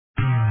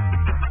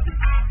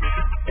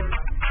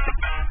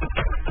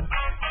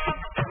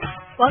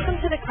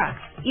Welcome to the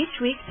Crux. Each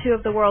week, two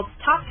of the world's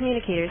top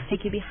communicators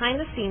take you behind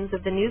the scenes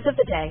of the news of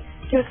the day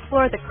to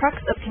explore the crux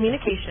of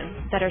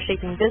communication that are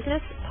shaping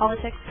business,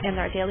 politics, and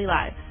our daily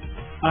lives.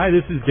 Hi,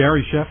 this is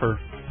Gary Sheffer.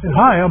 And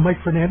hi, I'm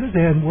Mike Fernandez,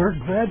 and we're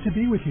glad to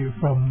be with you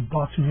from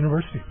Boston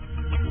University.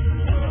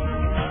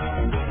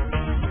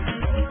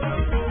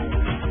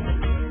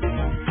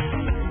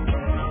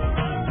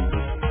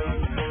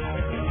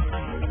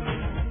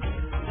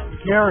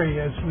 Gary,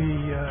 as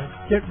we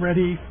get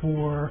ready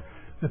for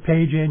the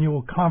Page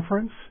Annual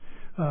Conference,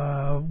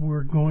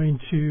 we're going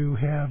to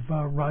have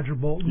Roger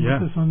Bolton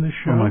with us on this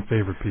show. One of my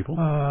favorite people.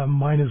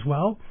 Mine as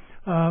well.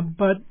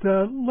 But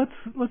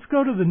let's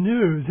go to the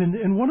news.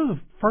 And one of the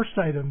first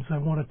items I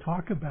want to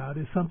talk about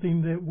is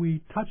something that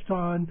we touched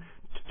on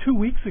 2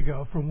 weeks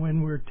ago from when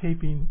we were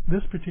taping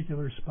this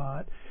particular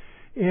spot.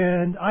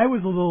 And I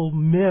was a little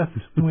miffed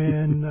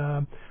when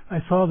I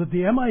saw that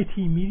the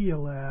MIT Media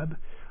Lab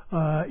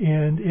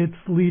and its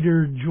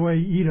leader, Joy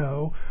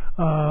Ito,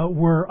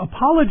 were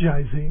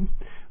apologizing.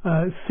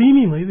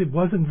 Seemingly, it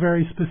wasn't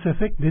very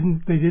specific. They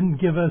didn't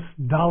give us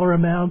dollar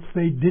amounts.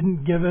 They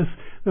didn't give us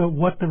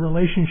what the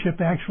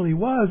relationship actually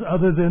was,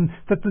 other than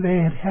that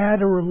they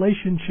had a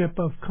relationship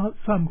of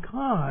some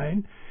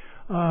kind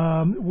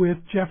with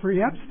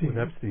Jeffrey Epstein. With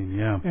Epstein,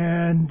 yeah.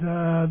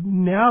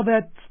 And now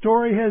that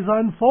story has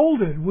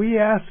unfolded. We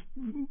asked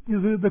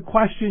the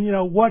question,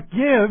 what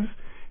gives?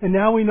 And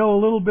now we know a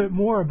little bit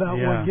more about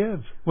what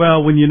gives.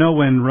 Well, when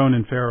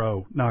Ronan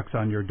Farrow knocks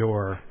on your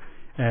door,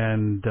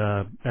 and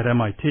at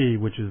MIT,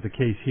 which is the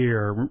case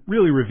here,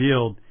 really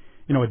revealed,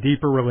 a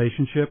deeper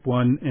relationship,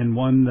 one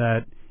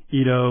that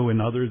Ito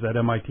and others at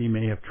MIT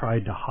may have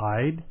tried to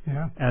hide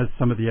as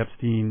some of the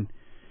Epstein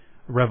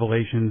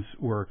revelations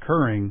were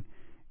occurring.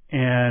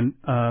 And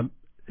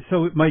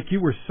so, Mike,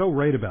 you were so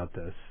right about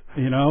this.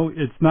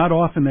 It's not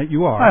often that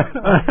you are.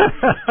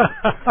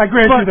 I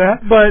grant you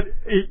that. But,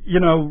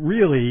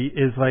 really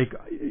is like,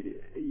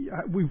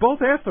 we both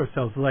asked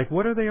ourselves,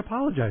 what are they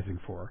apologizing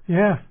for?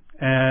 Yeah.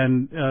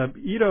 And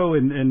Ito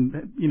and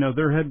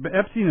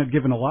Epstein had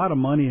given a lot of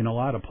money in a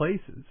lot of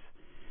places,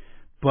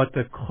 but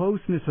the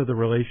closeness of the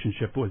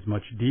relationship was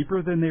much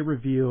deeper than they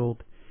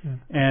revealed. Yeah.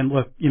 And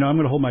look, I'm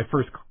going to hold my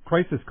first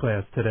crisis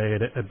class today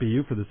at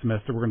BU for the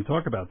semester. We're going to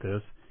talk about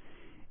this.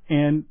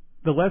 And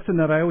the lesson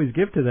that I always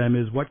give to them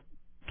is what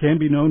can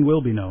be known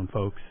will be known,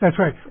 folks. That's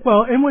right.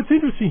 Well, and what's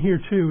interesting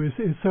here too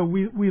is so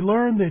we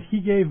learned that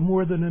he gave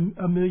more than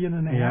 $1.5 million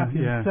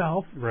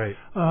himself. Right.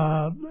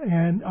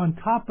 And on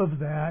top of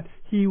that,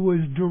 he was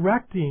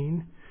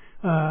directing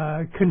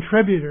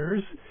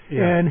contributors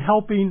and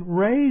helping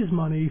raise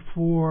money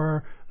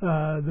for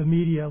the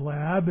Media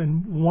Lab.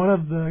 And one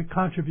of the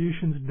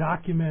contributions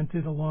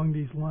documented along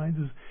these lines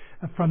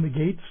is from the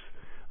Gates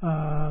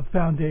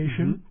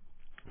Foundation. Mm-hmm.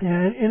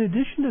 And in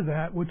addition to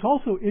that, what's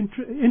also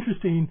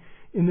interesting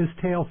in this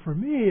tale for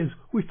me is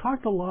we've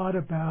talked a lot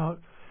about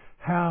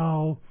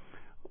how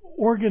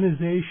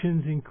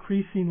organizations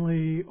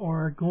increasingly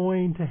are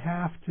going to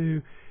have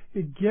to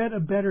get a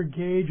better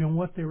gauge on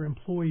what their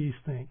employees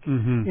think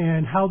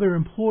and how their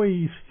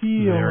employees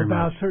feel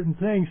about certain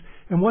things.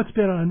 And what's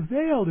been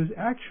unveiled is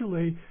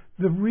actually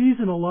the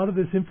reason a lot of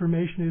this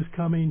information is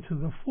coming to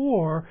the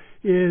fore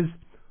is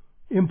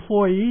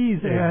employees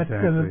at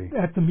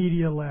the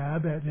Media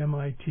Lab at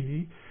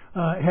MIT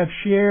have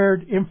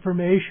shared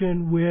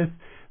information with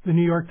the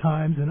New York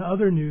Times and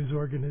other news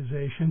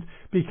organizations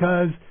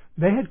because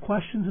they had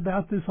questions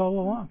about this all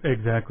along.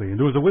 Exactly. And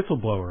there was a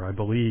whistleblower, I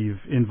believe,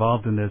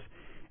 involved in this.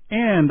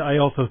 And I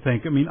also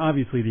think,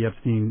 obviously the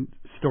Epstein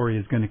story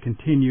is going to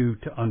continue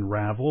to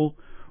unravel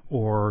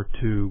or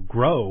to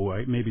grow,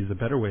 right? Maybe is a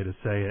better way to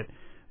say it,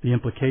 the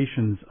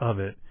implications of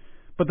it.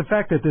 But the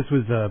fact that this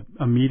was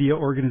a media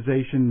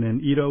organization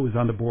and Ito was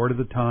on the board of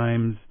the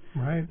Times.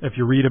 Right. If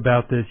you read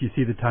about this, you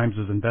see the Times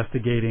was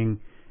investigating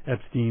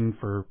Epstein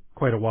for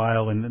quite a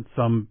while, and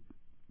some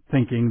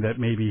thinking that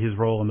maybe his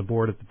role on the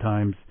board at the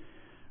Times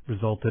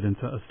resulted in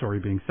a story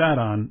being sat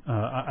on.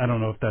 I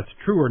don't know if that's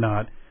true or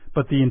not,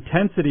 but the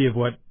intensity of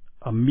what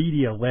a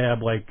media lab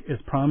as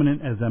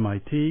prominent as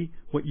MIT,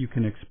 what you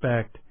can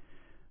expect,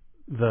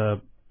 the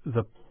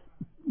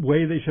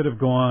way they should have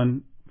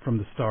gone from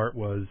the start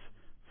was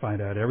find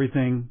out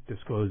everything,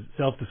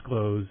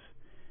 self-disclose,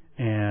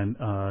 and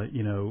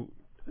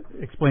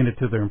explain it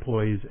to their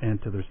employees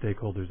and to their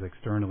stakeholders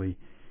externally.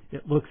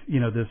 It looks,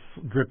 this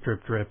drip,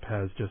 drip, drip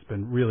has just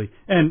been really,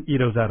 and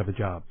Ito's out of a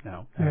job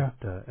now at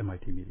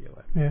MIT Media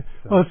Lab. Yeah.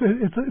 So. Well,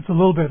 it's a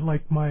little bit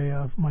like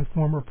my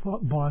former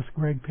boss,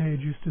 Greg Page,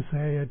 used to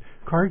say at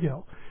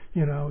Cargill.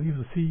 He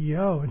was a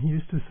CEO, and he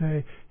used to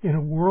say, in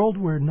a world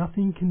where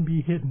nothing can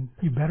be hidden,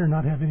 you better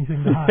not have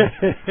anything to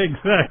hide.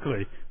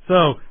 Exactly.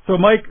 So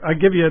Mike, I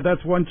give you,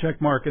 that's one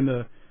check mark in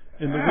the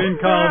win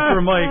column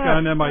for Mike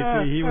on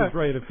MIT. He was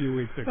right a few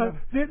weeks ago.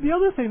 The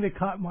other thing that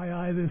caught my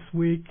eye this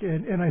week,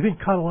 and I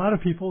think caught a lot of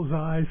people's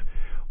eyes,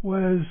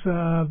 was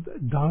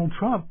Donald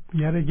Trump,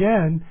 yet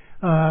again,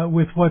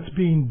 with what's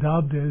being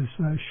dubbed as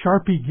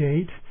Sharpie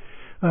Gate.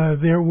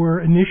 There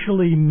were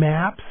initially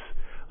maps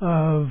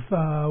of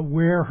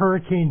where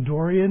Hurricane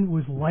Dorian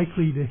was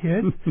likely to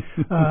hit.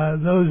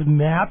 Those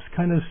maps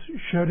kind of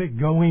showed it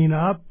going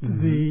up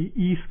the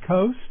East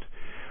Coast,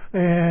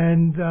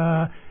 and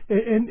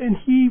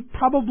he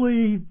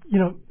probably,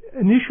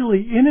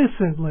 initially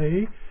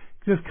innocently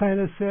just kind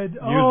of said,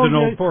 used an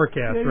old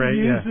forecast, right?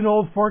 Used an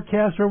old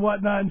forecast or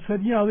whatnot, and said,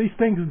 these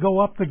things go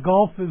up the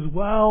Gulf as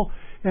well,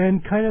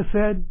 and kind of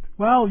said,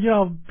 well,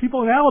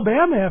 people in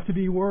Alabama have to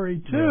be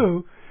worried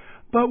too. Yeah.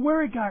 But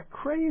where it got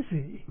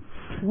crazy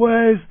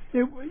was,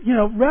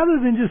 rather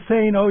than just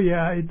saying,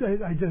 I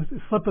just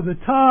slip of the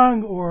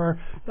tongue, or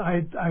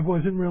I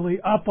wasn't really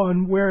up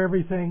on where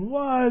everything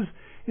was.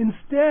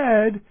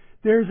 Instead,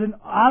 there's an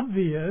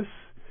obvious,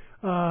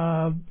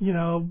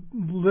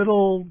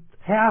 little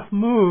half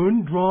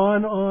moon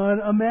drawn on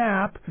a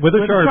map with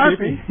a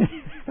Sharpie.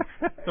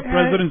 The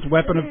president's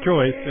weapon of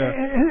choice. Yeah.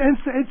 And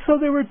so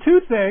there were two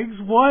things.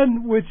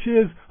 One, which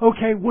is,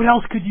 okay, what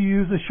else could you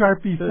use a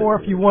Sharpie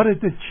for if you wanted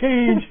to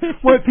change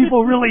what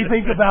people really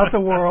think about the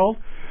world?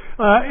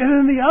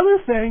 And then the other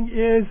thing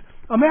is,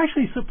 I'm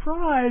actually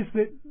surprised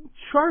that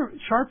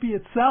Sharpie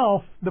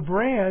itself, the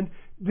brand,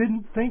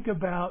 didn't think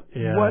about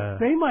what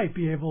they might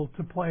be able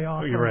to play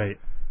off. You're right.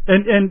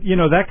 And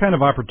that kind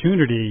of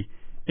opportunity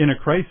in a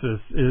crisis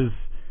is,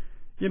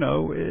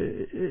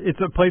 it's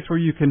a place where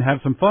you can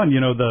have some fun.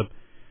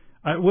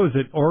 What was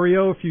it,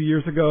 Oreo a few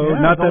years ago? Yeah,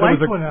 Not the that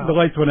lights it was went out. The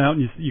lights went out,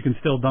 and you can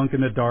still dunk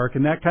in the dark.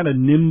 And that kind of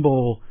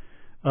nimble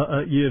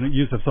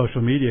use of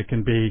social media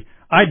can be.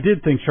 I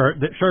did think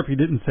that Sharpie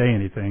didn't say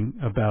anything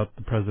about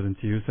the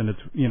president's use, and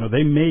it's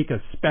they make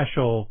a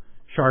special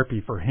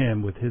Sharpie for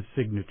him with his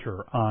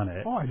signature on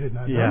it. Oh, I did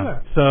not know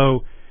that.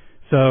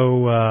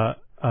 So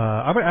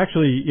I would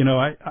actually,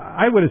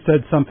 I would have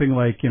said something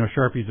like,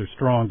 Sharpies are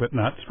strong, but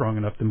not strong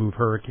enough to move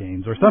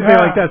hurricanes, or something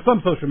like that.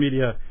 Some social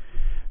media,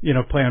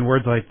 play on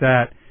words like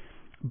that.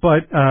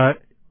 But, on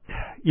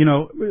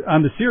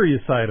the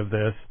serious side of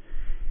this,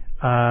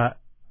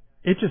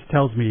 it just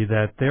tells me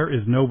that there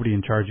is nobody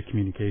in charge of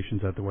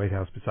communications at the White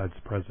House besides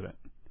the president.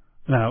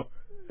 Now,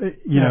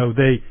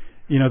 the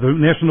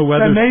National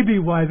Weather. That may be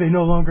why they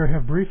no longer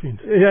have briefings.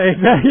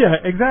 Yeah,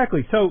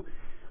 exactly. So,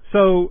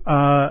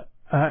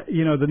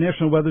 the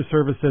National Weather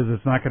Service says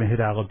it's not going to hit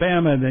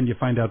Alabama, and then you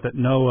find out that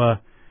NOAA,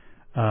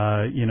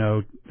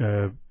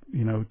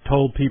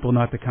 told people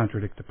not to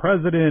contradict the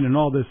president, and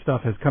all this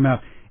stuff has come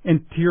out.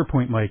 And to your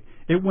point, Mike,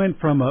 it went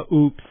from a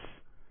oops,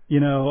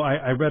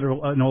 I read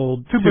an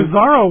old to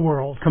bizarro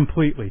world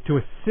completely to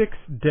a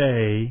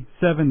 6-day,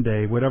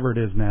 7-day, whatever it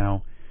is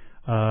now,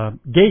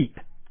 gate,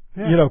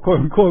 quote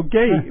unquote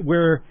gate,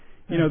 where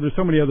there's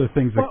so many other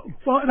things.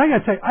 Well, and I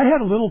got to say, I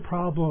had a little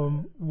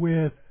problem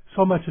with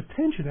so much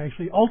attention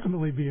actually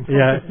ultimately being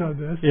focused on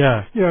this.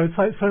 Yeah. It's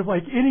like, sort of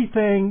like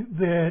anything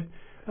that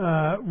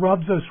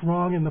rubs us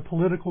wrong in the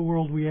political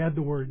world, we add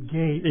the word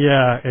gate.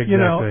 Yeah,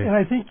 exactly. And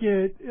I think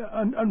it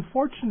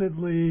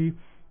unfortunately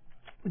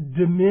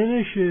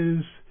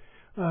diminishes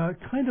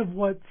kind of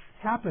what's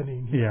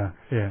happening here.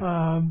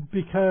 Yeah.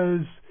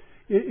 Because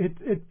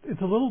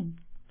it's a little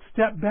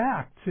step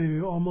back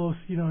to almost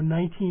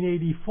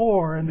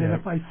 1984, and then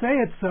if I say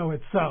it's so,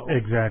 it's so.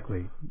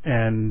 Exactly.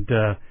 And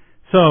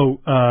so,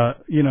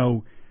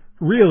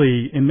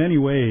 really, in many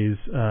ways,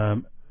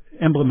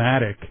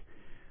 emblematic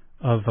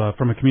of,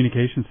 from a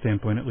communication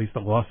standpoint, at least a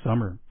lost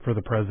summer for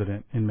the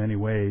president in many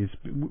ways,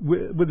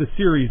 with a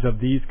series of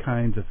these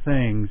kinds of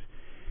things.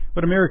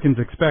 What Americans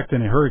expect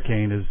in a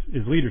hurricane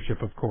is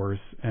leadership, of course,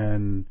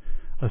 and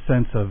a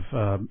sense of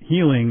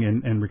healing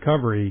and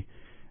recovery,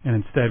 and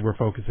instead we're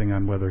focusing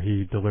on whether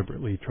he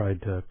deliberately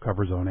tried to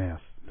cover his own ass,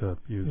 to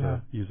use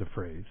a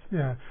phrase.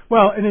 Yeah.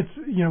 Well, and it's,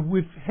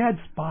 we've had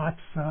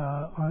spots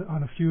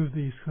on a few of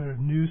these kind of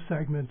news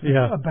segments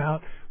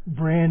about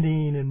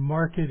branding and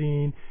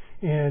marketing,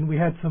 and we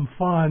had some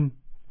fun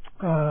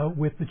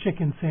with the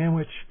chicken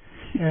sandwich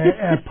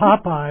at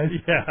Popeyes.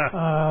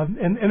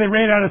 And they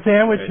ran out of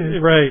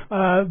sandwiches. Right.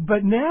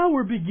 But now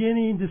we're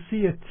beginning to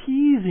see a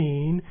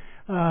teasing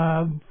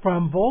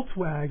from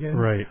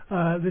Volkswagen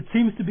that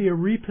seems to be a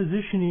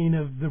repositioning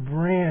of the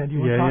brand. You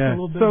want to talk a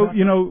little bit about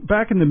that?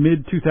 Back in the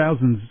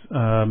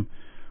mid-2000s,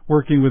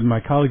 working with my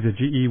colleagues at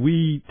GE,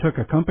 we took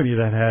a company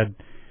that had,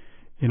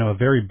 a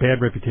very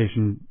bad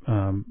reputation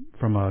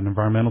from an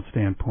environmental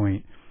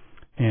standpoint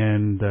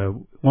and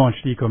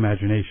launched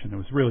Eco-Imagination. It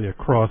was really a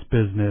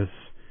cross-business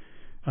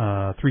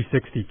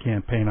 360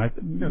 campaign. It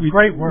was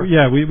great work.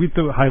 Yeah, we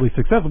thought it highly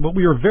successful, but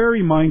we were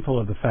very mindful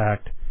of the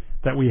fact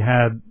that we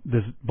had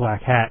this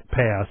black hat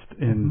passed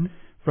in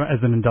as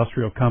an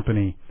industrial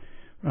company,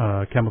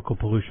 chemical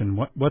pollution.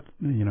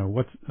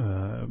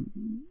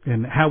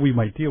 And how we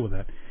might deal with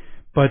that.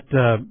 But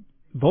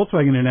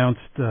Volkswagen announced,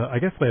 I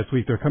guess last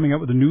week, they're coming out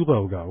with a new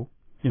logo.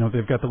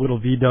 They've got the little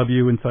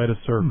VW inside a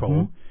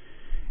circle,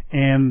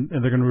 and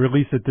they're going to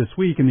release it this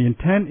week. And the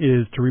intent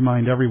is to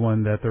remind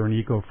everyone that they're an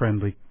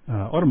eco-friendly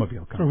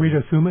automobile company. So we'd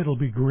assume it'll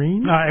be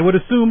green? I would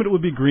assume it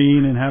would be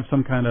green and have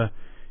some kind of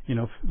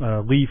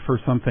leaf or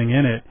something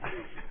in it.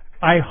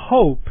 I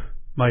hope,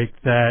 Mike,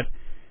 that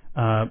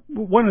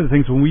One of the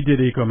things when we did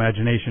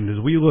Eco-Imagination is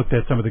we looked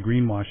at some of the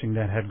greenwashing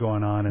that had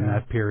gone on in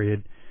that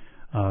period.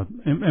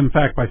 In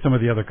fact, by some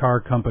of the other car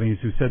companies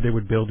who said they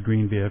would build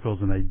green vehicles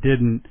and they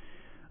didn't.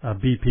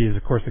 BP is,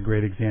 of course, a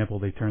great example.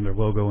 They turned their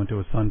logo into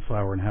a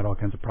sunflower and had all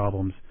kinds of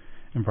problems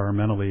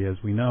environmentally,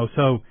 as we know.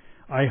 So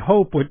I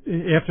hope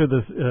after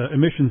this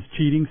emissions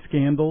cheating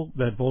scandal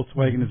that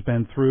Volkswagen has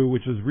been through,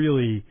 which has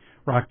really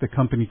rocked the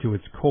company to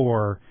its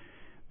core,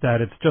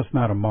 that it's just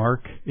not a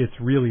mark. It's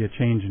really a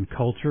change in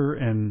culture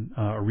and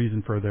a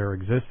reason for their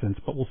existence.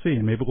 But we'll see,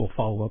 and maybe we'll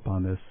follow up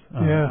on this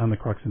on the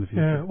Crux in the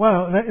future. Yeah,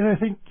 well, and I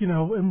think,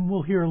 and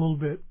we'll hear a little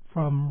bit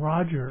from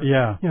Roger,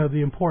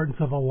 the importance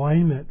of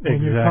alignment.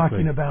 When you're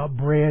talking about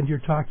brand, you're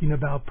talking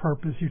about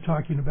purpose, you're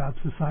talking about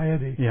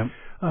society. Yeah.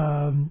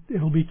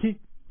 It'll be key.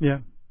 Yeah.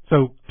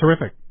 So,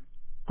 terrific.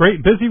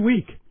 Great, busy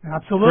week.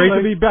 Absolutely. Great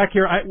to be back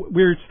here.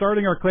 We're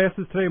starting our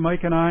classes today,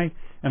 Mike and I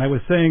was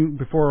saying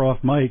before off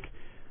mic,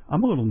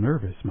 I'm a little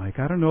nervous, Mike.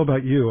 I don't know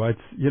about you.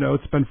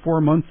 It's been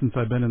 4 months since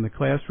I've been in the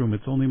classroom.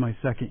 It's only my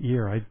second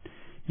year.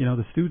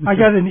 The students. I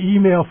got an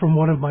email from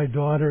one of my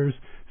daughters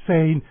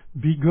saying,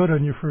 "Be good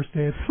on your first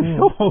day at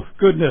school." Oh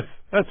goodness,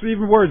 that's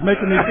even worse.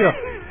 Making me feel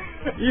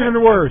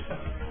even worse.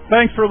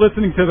 Thanks for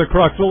listening to the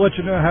Crux. We'll let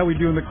you know how we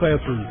do in the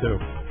classroom too.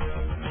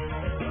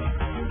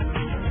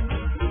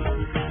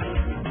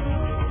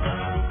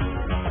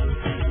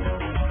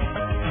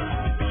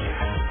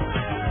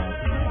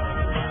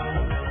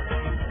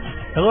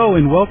 Hello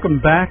and welcome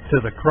back to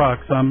the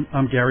Crux.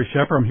 I'm Gary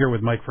Shepard. I'm here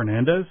with Mike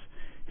Fernandez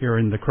here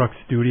in the Crux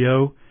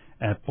studio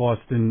at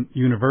Boston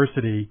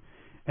University,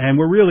 and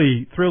we're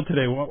really thrilled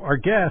today. Our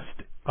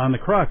guest on the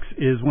Crux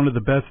is one of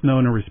the best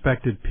known and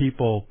respected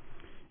people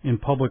in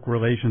public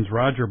relations,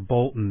 Roger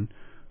Bolton,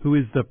 who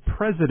is the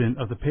president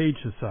of the Page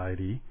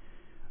Society.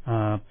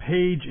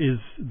 Page is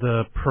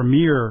the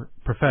premier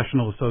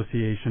professional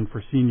association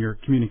for senior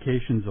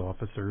communications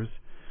officers.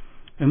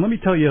 And let me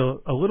tell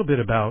you a little bit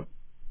about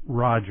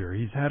Roger.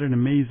 He's had an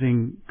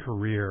amazing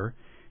career.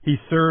 He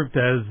served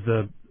as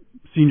the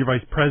senior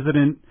vice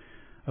president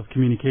of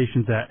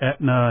communications at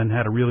Aetna and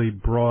had a really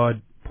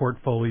broad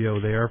portfolio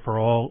there for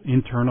all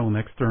internal and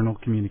external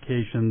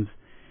communications,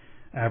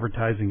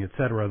 advertising,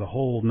 etc., the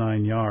whole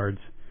 9 yards.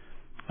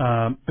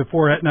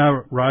 Before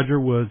Aetna,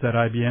 Roger was at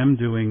IBM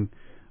doing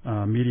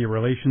media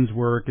relations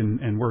work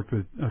and worked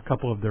with a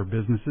couple of their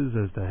businesses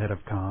as the head of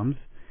comms.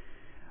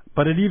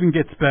 But it even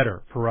gets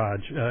better for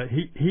Raj.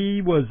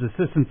 He was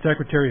Assistant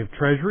Secretary of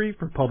Treasury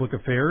for Public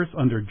Affairs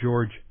under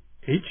George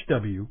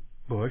H.W.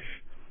 Bush,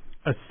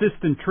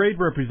 Assistant Trade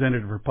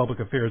Representative for Public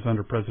Affairs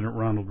under President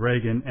Ronald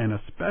Reagan, and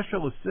a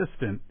Special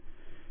Assistant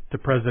to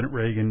President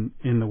Reagan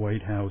in the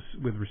White House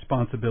with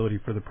responsibility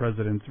for the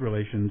President's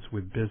relations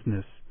with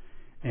business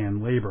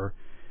and labor.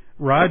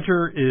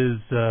 Roger is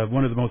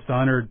one of the most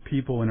honored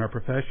people in our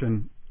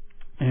profession,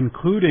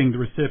 including the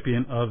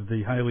recipient of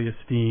the highly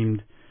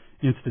esteemed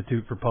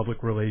Institute for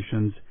Public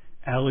Relations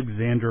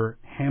Alexander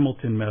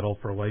Hamilton Medal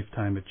for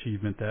Lifetime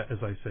Achievement. That, as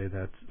I say,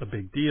 that's a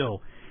big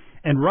deal.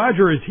 And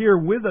Roger is here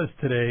with us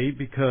today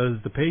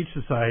because the Page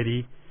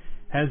Society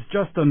has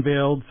just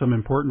unveiled some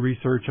important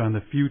research on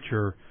the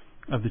future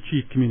of the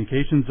Chief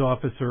Communications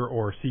Officer,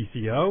 or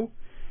CCO.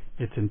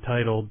 It's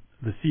entitled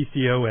The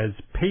CCO as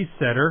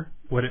Pacesetter,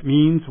 What It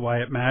Means, Why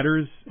It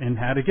Matters, and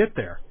How to Get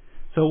There.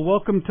 So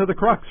welcome to the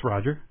Crux,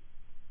 Roger.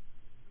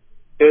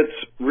 It's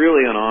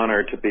really an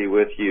honor to be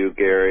with you,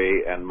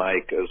 Gary, and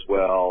Mike as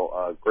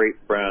well. Great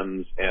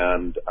friends,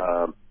 and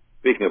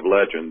speaking of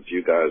legends,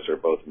 you guys are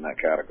both in that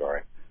category.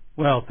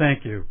 Well,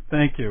 thank you.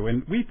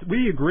 And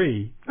we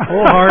agree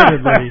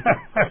wholeheartedly.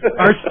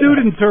 Our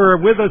students who are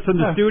with us in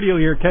the studio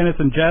here, Kenneth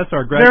and Jess,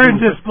 are graduates. They're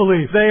in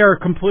disbelief. They are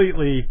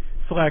completely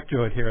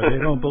slack-jawed here.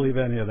 They don't believe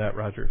any of that,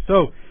 Roger.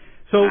 So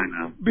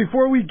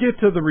before we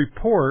get to the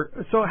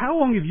report, so how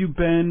long have you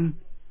been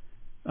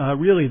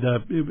really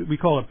we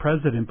call it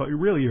president, but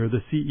really you're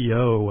the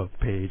CEO of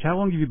Page. How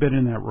long have you been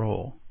in that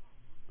role?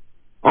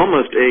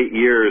 Almost 8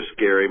 years,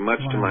 Gary,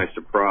 much to my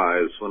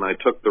surprise. When I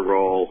took the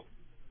role,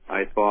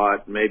 I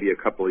thought maybe a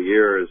couple of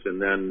years,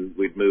 and then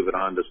we'd move it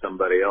on to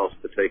somebody else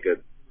to take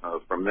it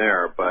from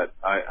there. But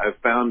I've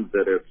found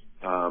that it's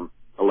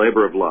a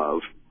labor of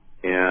love,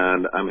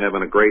 and I'm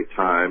having a great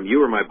time. You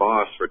were my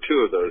boss for 2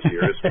 of those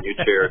years when you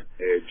chaired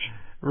Page.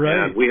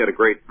 Right. And we had a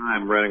great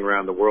time running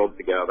around the world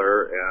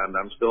together, and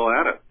I'm still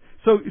at it.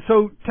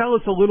 So tell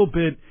us a little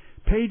bit.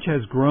 Page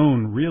has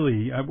grown,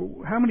 really.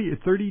 How many?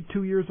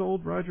 32 years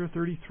old, Roger?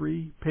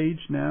 33? Page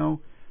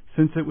now,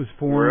 since it was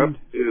formed?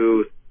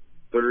 We're up to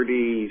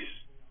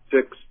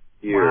 36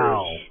 years.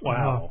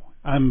 Wow.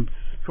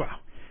 Wow.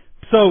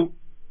 So,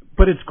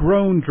 but it's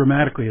grown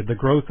dramatically. The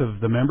growth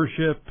of the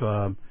membership,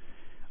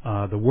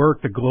 the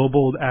work, the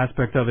global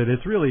aspect of it.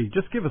 It's really,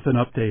 just give us an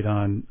update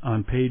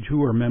on Page,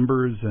 who are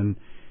members,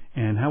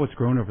 and how it's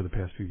grown over the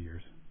past few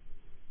years.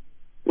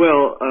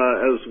 Well,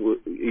 as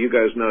you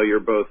guys know,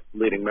 you're both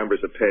leading members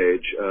of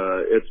Page.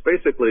 It's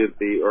basically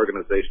the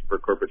Organization for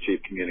Corporate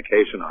Chief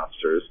Communication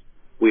Officers.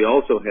 We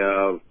also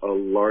have a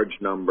large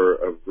number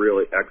of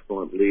really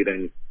excellent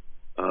leading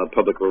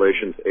public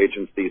relations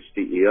agency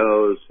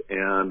CEOs,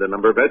 and a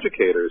number of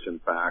educators, in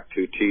fact,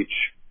 who teach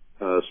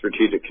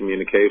strategic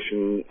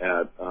communication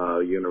at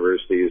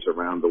universities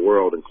around the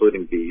world,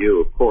 including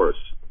BU, of course.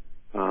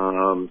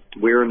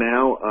 We're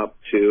now up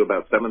to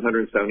about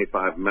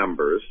 775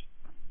 members.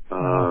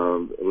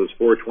 It was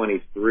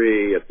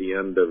 423 at the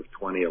end of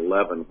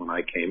 2011 when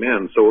I came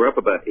in, so we're up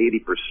about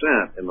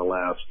 80% in the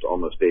last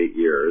almost 8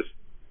 years.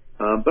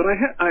 But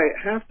I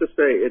have to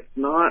say, it's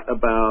not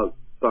about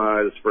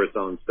size for its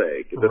own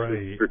sake. This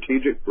is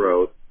strategic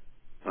growth.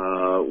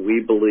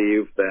 We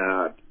believe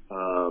that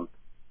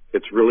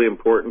it's really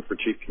important for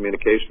chief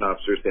communication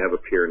officers to have a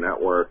peer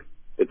network.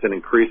 It's an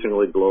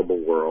increasingly global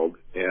world,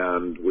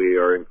 and we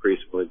are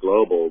increasingly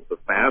global. The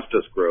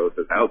fastest growth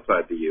is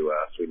outside the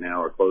U.S. We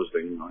now are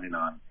closing in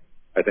on,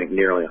 I think,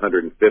 nearly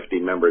 150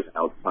 members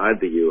outside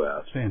the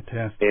U.S.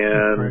 Fantastic.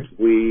 And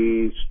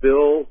we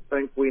still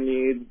think we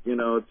need,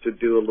 to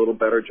do a little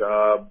better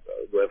job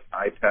with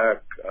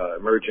high-tech,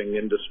 emerging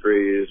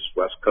industries,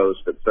 West Coast,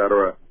 et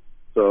cetera.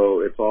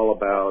 So it's all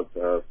about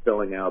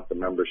filling out the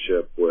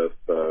membership with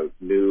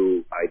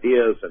new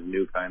ideas and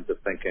new kinds of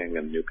thinking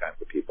and new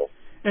kinds of people.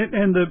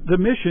 And the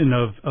mission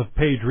of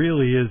PAGE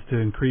really is to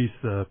increase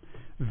the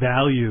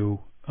value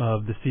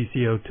of the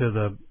CCO to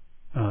the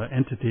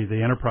entity,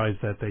 the enterprise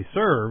that they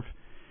serve.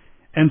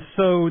 And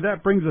so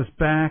that brings us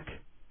back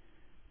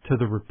to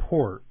the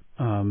report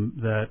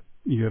that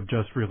you have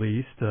just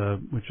released,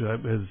 which has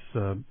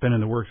been in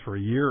the works for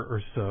a year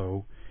or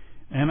so.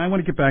 And I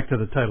want to get back to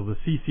the title. The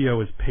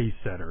CCO is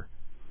Pacesetter.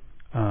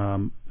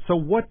 So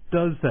what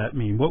does that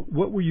mean?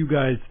 What were you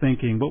guys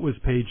thinking? What was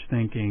PAGE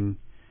thinking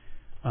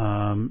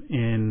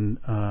in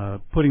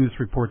putting this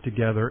report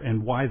together,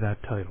 and why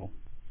that title?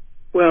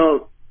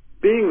 Well,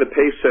 being the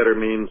Pacesetter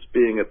means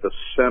being at the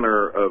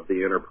center of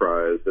the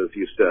enterprise. As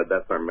you said,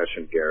 that's our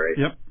mission, Gary.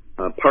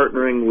 Yep.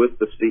 Partnering with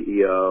the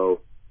CEO,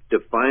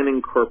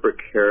 defining corporate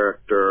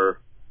character,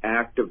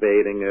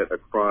 activating it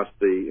across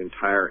the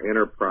entire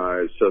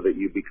enterprise so that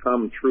you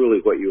become truly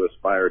what you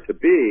aspire to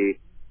be,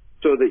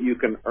 so that you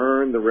can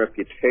earn the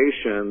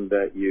reputation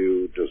that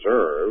you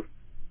deserve,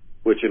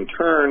 which in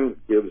turn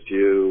gives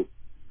you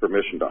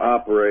permission to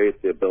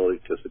operate, the ability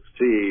to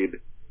succeed,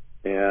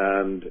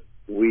 and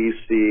we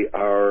see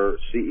our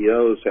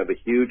CEOs have a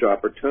huge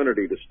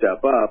opportunity to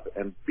step up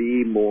and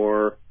be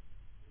more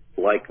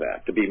like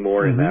that, to be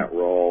more in that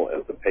role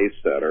as a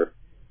pacesetter.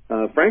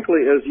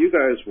 Frankly, as you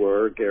guys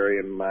were, Gary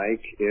and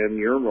Mike, in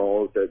your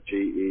roles at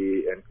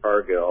GE and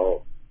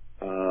Cargill,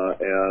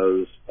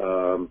 as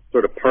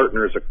sort of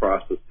partners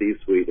across the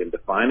C-suite in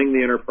defining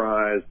the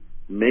enterprise,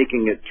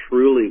 making it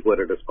truly what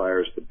it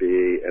aspires to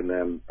be, and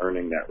then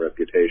earning that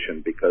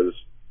reputation because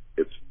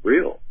it's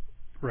real.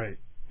 Right.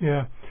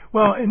 Yeah.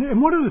 Well,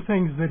 and one of the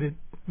things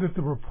that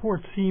the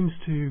report seems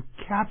to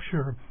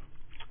capture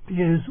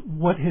is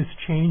what has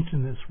changed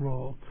in this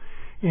role.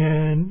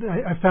 And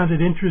I found it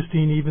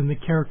interesting, even the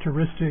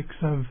characteristics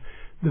of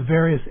the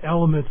various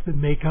elements that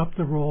make up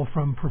the role,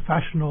 from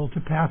professional to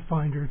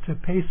pathfinder to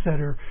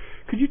pacesetter.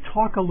 Could you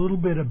talk a little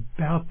bit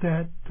about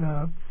that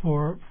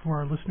for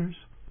our listeners?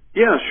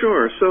 Yeah,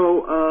 sure.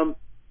 So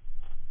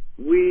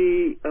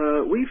we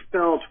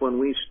felt when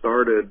we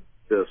started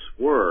this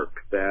work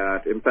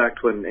that, in fact,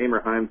 when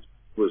Amer Hines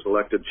was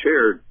elected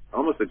chair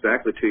almost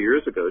exactly 2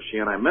 years ago, she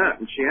and I met,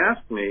 and she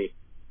asked me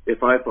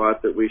if I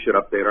thought that we should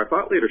update our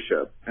thought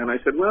leadership. And I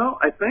said, well,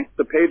 I think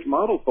the PAGE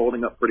model's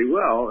holding up pretty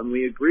well, and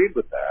we agreed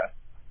with that.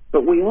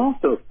 But we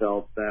also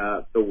felt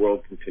that the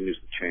world continues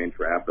to change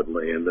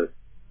rapidly, and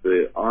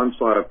the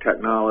onslaught of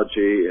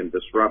technology and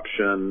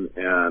disruption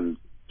and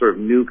sort of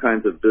new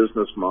kinds of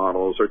business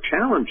models are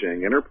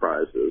challenging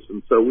enterprises.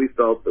 And so we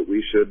felt that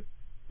we should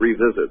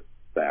revisit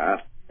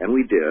that, and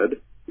we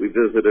did. We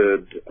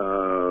visited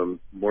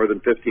more than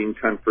 15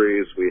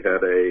 countries.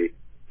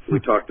 We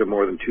talked to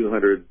more than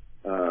 200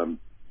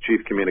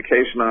 chief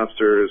communication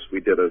officers.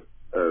 We did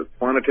a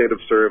quantitative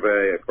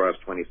survey across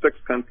 26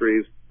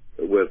 countries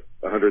with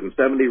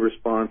 170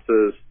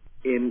 responses.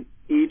 In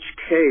each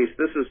case,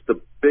 this is the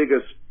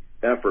biggest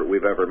effort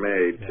we've ever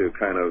made to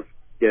kind of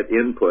get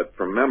input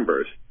from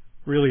members.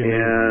 Really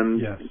amazing.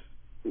 And yes.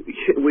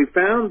 We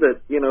found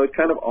that, it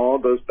kind of all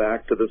goes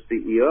back to the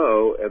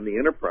CEO and the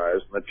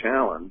enterprise and the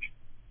challenge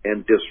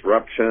and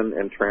disruption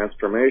and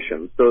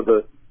transformation. So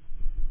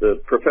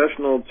the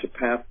professional to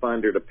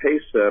pathfinder to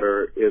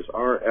pacesetter is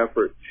our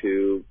effort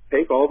to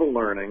take all the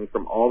learning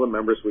from all the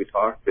members we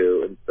talk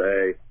to and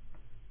say,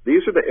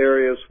 these are the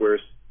areas where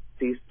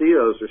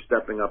CCOs are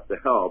stepping up to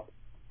help,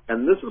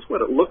 and this is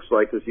what it looks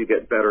like as you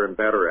get better and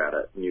better at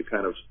it. And you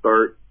kind of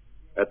start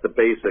at the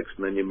basics,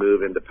 and then you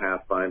move into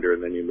pathfinder,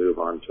 and then you move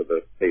on to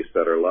the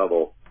pacesetter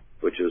level,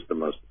 which is the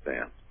most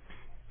advanced.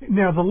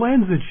 Now, the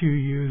lens that you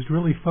used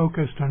really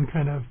focused on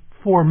kind of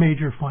four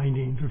major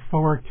findings, or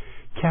four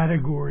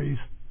categories.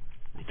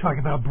 You talk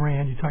about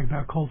brand, you talk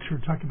about culture,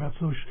 you talk about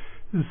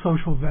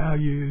social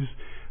values.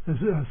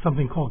 There's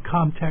something called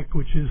Comtech,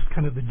 which is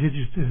kind of the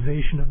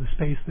digitization of the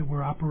space that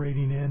we're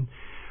operating in.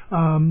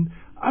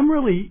 I'm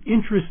really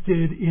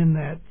interested in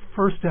that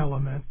first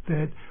element,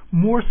 that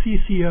more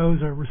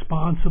CCOs are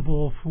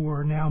responsible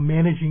for now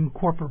managing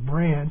corporate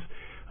brands.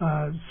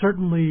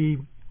 Certainly,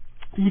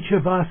 each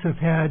of us have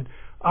had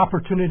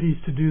opportunities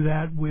to do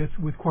that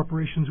with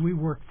corporations we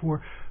work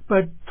for.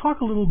 But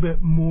talk a little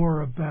bit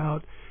more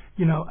about,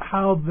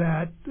 how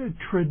that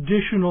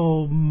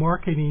traditional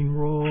marketing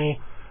role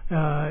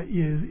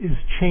is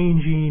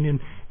changing, and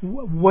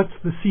what's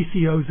the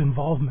CCO's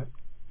involvement?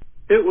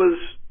 It was,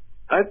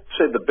 I'd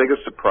say, the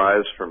biggest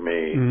surprise for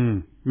me.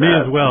 Me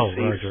as well,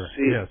 Roger.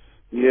 Yes.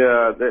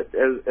 Yeah, that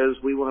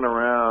as we went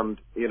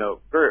around,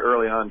 very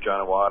early on,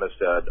 John Iwata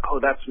said, "Oh,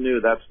 that's new,"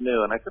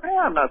 and I said,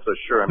 "I'm not so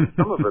sure." I mean,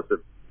 some of us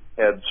have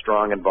had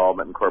strong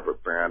involvement in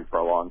corporate brand for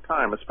a long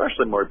time,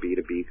 especially more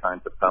B2B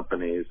kinds of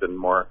companies and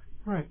more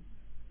right.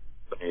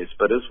 companies.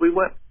 But as we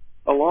went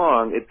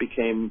along, it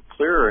became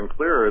clearer and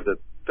clearer that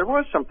there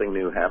was something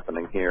new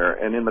happening here.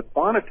 And in the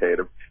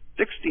quantitative,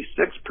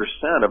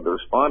 66% of the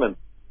respondents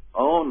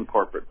own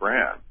corporate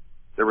brand.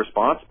 They're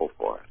responsible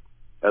for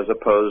it, as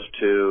opposed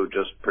to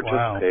just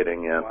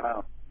participating in.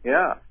 Wow.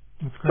 Yeah.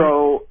 That's great.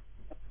 So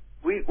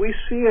we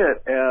see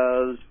it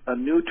as a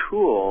new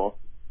tool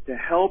to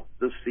help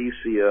the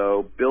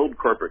CCO build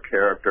corporate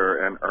character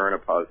and earn a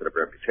positive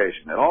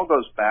reputation. It all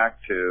goes back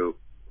to,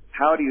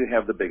 how do you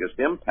have the biggest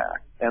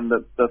impact? And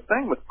the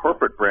thing with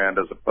corporate brand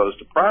as opposed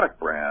to product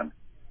brand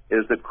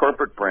is that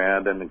corporate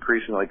brand, and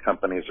increasingly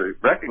companies are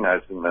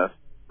recognizing this,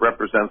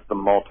 represents the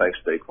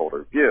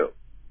multi-stakeholder view.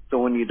 So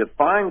when you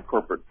define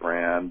corporate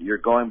brand, you're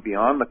going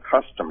beyond the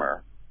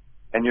customer,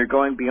 and you're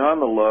going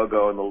beyond the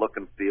logo and the look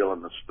and feel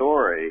and the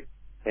story,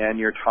 and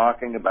you're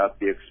talking about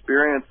the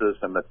experiences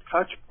and the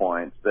touch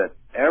points that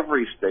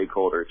every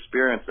stakeholder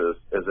experiences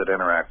as it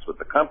interacts with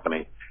the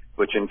company,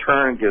 which in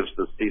turn gives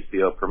the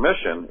CCO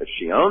permission, if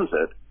she owns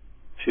it,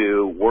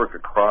 to work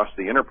across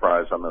the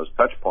enterprise on those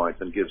touch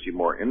points, and gives you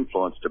more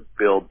influence to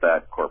build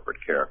that corporate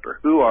character.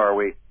 Who are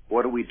we?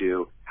 What do we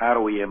do? How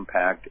do we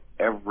impact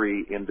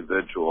every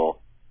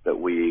individual that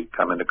we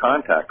come into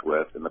contact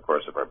with in the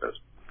course of our business?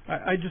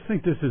 I just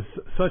think this is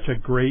such a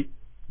great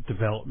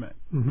development,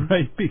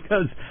 right?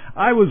 Because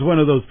I was one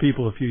of those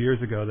people a few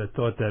years ago that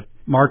thought that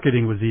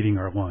marketing was eating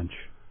our lunch,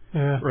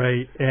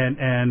 right?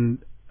 And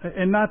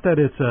not that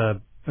it's a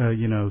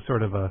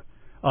sort of a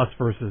us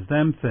versus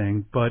them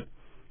thing, but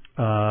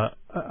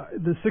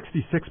the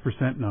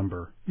 66%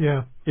 number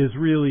is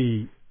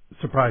really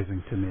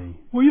surprising to me.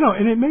 Well,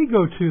 and it may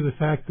go to the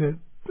fact that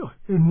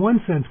in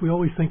one sense we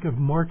always think of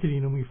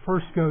marketing and we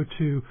first go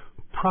to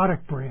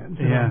product brands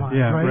in our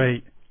mind,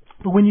 right?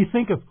 But when you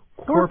think of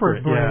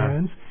corporate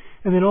brands,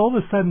 and then all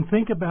of a sudden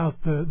think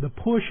about the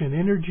push and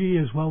energy,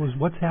 as well as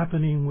what's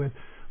happening with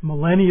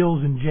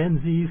millennials and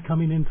Gen Zs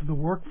coming into the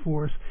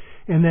workforce,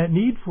 and that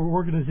need for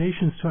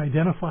organizations to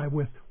identify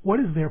with what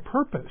is their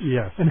purpose,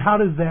 and how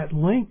does that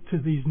link to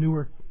these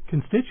newer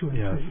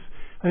constituencies. Yes.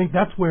 I think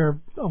that's where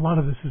a lot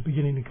of this is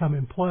beginning to come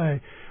in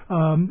play.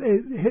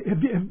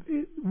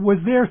 Was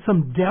there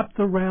some depth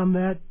around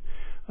that,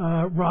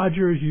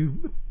 Roger, as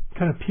you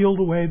kind of peeled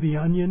away the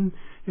onion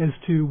as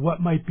to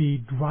what might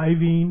be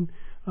driving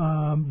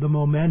the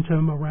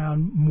momentum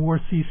around more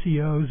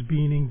CCOs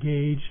being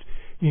engaged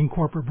in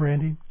corporate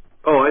branding?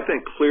 Oh, I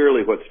think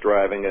clearly what's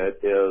driving it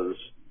is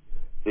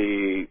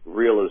the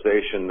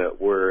realization that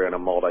we're in a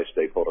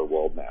multi-stakeholder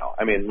world now.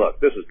 I mean,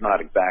 look, this is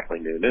not exactly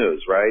new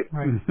news, right?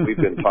 We've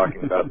been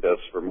talking about this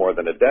for more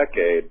than a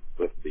decade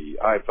with the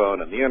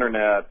iPhone and the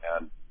internet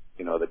and,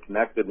 the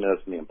connectedness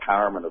and the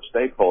empowerment of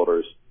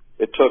stakeholders.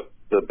 It took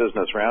the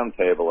Business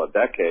Roundtable a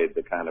decade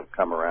to kind of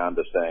come around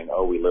to saying,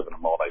 oh, we live in a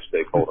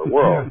multi-stakeholder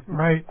world.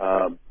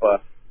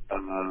 But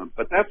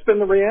that's been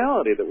the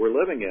reality that we're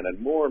living in, and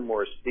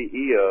more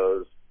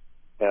CEOs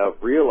have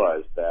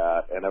realized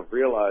that, and have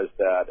realized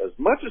that as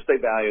much as they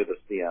value the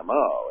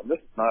CMO, and this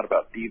is not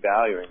about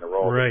devaluing the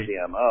role of the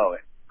CMO and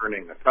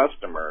earning the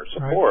customer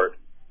support,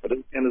 but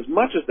and as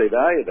much as they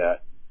value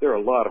that, there are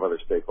a lot of other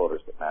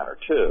stakeholders that matter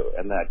too,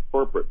 and that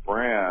corporate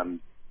brand.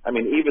 I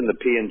mean, even the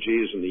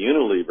P&Gs and the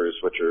Unilevers,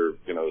 which are,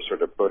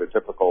 sort of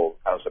prototypical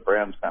house of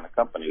brands kind of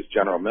companies,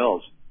 General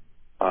Mills,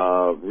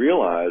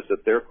 realize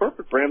that their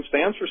corporate brand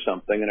stands for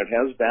something, and it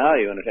has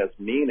value and it has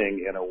meaning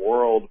in a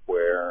world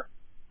where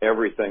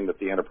everything that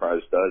the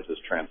enterprise does is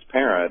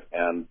transparent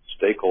and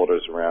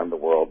stakeholders around the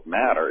world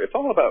matter. It's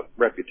all about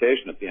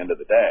reputation at the end of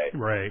the day.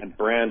 And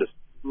brand is a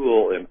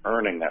tool in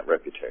earning that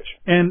reputation.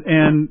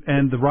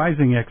 And the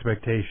rising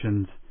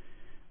expectations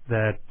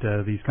that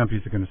these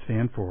companies are going to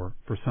stand for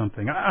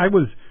something. I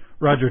was,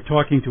 Roger,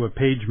 talking to a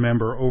Page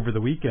member over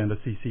the weekend, a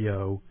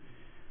CCO,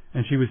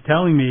 and she was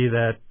telling me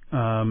that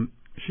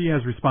she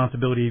has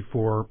responsibility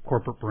for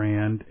corporate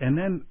brand and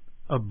then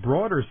a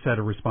broader set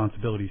of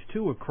responsibilities,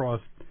 too,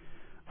 across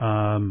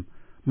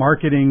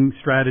marketing,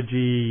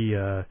 strategy,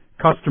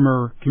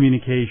 customer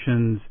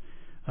communications,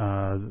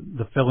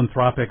 the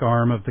philanthropic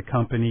arm of the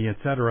company, et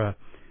cetera.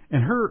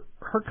 And her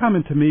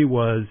comment to me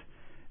was,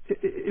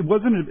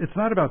 it's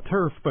not about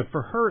turf, but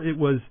for her it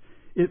was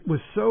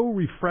so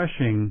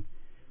refreshing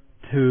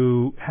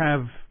to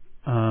have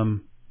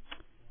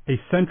a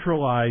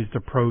centralized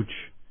approach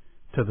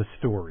to the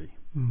story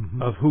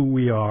of who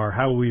we are,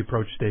 how we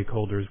approach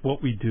stakeholders,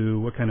 what we do,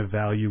 what kind of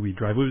value we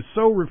drive. It was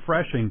so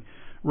refreshing,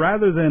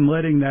 rather than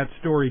letting that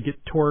story get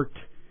torqued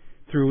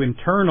through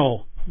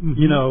internal,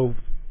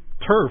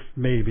 turf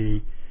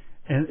maybe,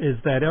 and is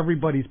that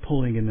everybody's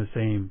pulling in the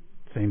same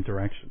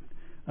direction.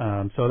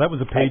 So that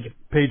was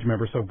a page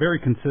member, so very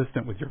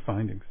consistent with your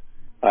findings.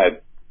 I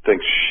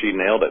think she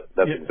nailed it.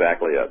 That's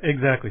exactly it.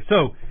 Exactly.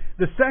 So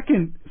the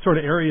second sort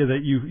of area that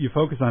you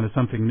focus on is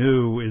something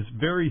new, is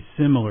very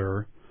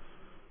similar.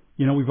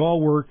 We've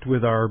all worked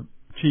with our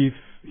chief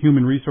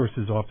human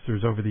resources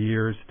officers over the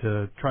years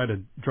to try to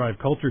drive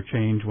culture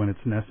change when it's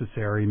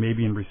necessary,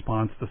 maybe in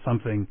response to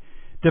something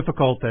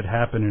difficult that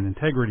happened, an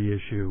integrity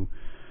issue.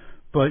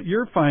 But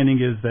your finding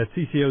is that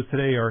CCOs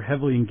today are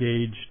heavily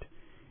engaged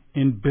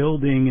in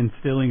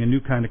instilling a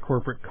new kind of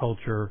corporate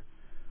culture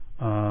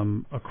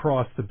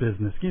across the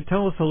business. Can you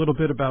tell us a little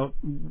bit about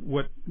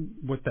what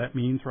that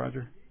means,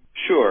 Roger?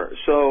 Sure.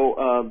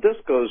 So this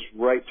goes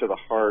right to the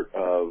heart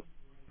of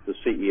the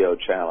CEO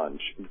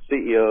challenge.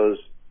 CEOs,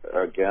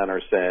 again,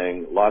 are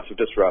saying lots of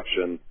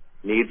disruption,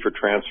 need for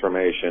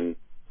transformation,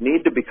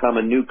 need to become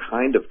a new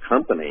kind of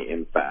company,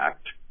 in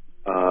fact,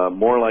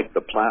 more like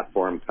the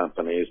platform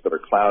companies that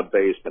are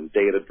cloud-based and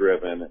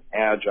data-driven and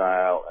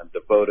agile and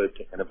devoted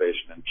to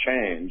innovation and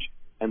change.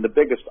 And the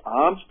biggest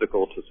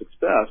obstacle to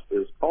success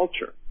is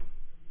culture.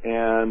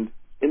 And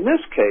in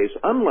this case,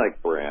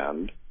 unlike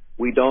brand,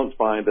 we don't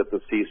find that the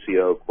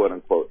CCO,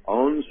 quote-unquote,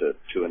 owns it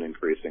to an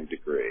increasing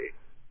degree.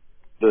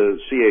 The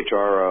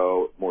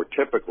CHRO more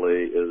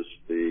typically is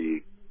the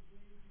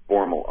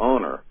formal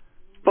owner.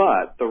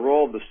 But the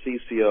role of the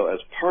CCO as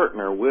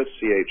partner with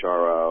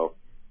CHRO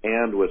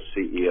and with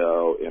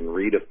CEO in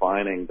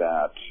redefining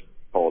that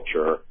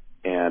culture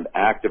and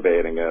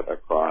activating it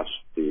across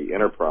the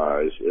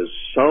enterprise is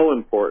so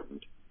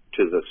important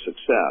to the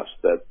success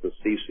that the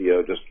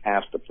CCO just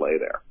has to play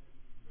there.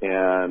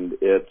 And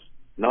it's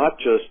not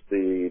just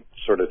the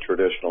sort of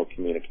traditional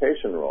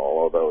communication role,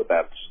 although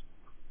that's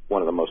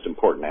one of the most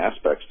important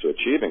aspects to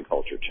achieving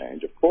culture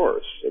change, of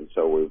course, and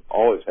so we've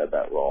always had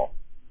that role.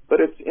 But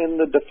it's in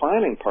the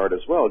defining part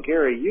as well.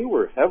 Gary, you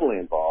were heavily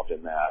involved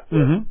in that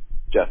with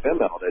Jeff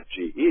Immelt at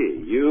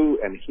GE. You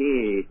and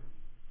he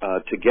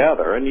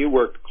together, and you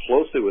worked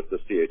closely with the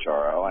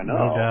CHRO, I know.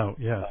 No doubt,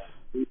 yes.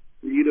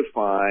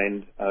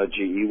 Redefined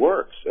GE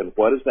Works, and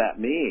what does that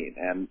mean?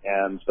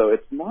 And so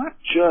it's not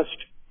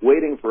just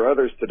waiting for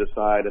others to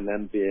decide and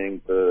then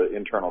being the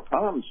internal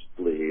comms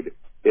lead.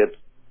 It's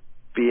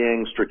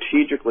being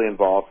strategically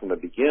involved from the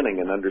beginning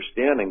and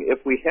understanding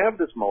if we have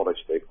this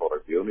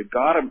multi-stakeholder view and we've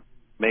got to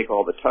make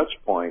all the touch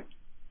points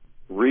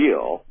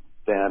real,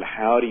 then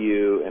how do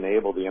you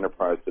enable the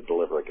enterprise to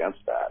deliver against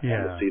that? Yeah.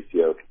 And the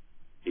CCO can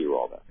do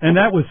all that. And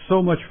that was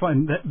so much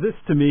fun. This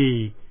to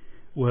me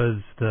was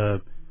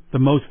the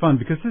most fun,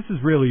 because this is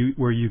really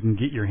where you can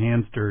get your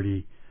hands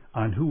dirty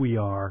on who we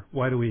are,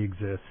 why do we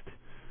exist,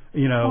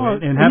 and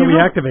how do we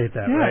activate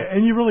that, right? Yeah,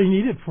 and you really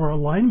need it for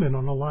alignment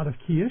on a lot of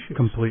key issues.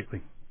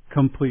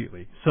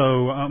 Completely.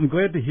 So I'm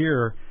glad to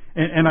hear,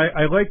 and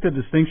I like the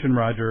distinction,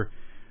 Roger,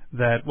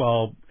 that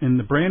while in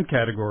the brand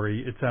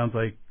category, it sounds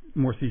like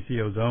more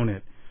CCOs own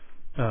it,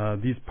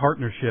 these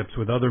partnerships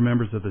with other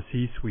members of the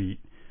C-suite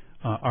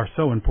are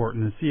so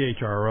important. The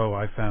CHRO,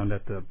 I found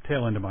at the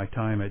tail end of my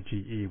time at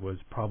GE, was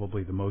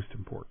probably the most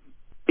important.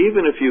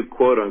 Even if you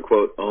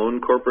quote-unquote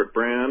own corporate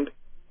brand,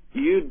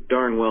 you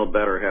darn well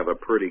better have a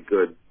pretty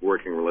good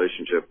working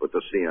relationship with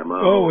the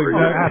CMO. Oh,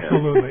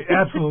 exactly.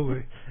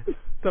 Absolutely.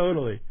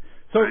 Totally.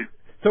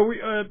 So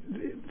we,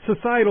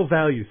 societal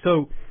values.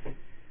 So,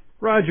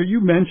 Roger, you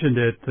mentioned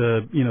it.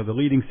 The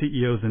leading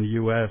CEOs in the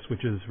U.S.,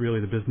 which is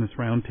really the Business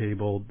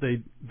Roundtable,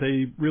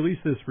 they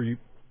released this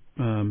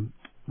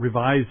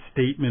revised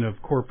statement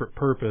of corporate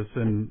purpose,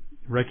 and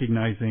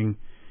recognizing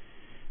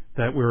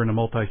that we're in a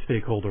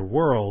multi-stakeholder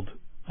world,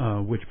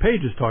 which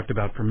Paige has talked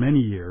about for many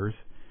years.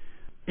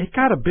 It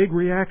got a big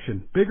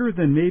reaction, bigger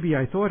than maybe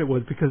I thought it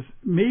was, because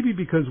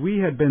we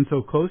had been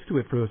so close to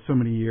it for so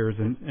many years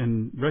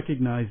and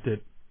recognized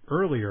it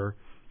earlier.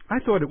 I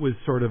thought it was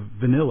sort of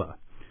vanilla.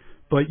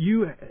 But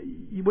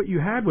what you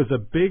had was a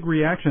big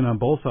reaction on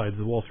both sides,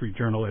 the Wall Street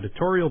Journal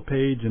editorial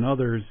page and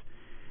others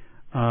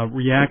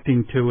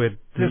reacting to it.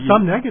 And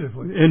some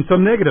negatively. And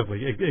some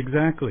negatively,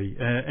 exactly.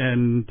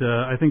 And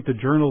I think the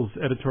Journal's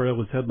editorial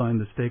was headlined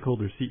 "The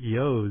Stakeholder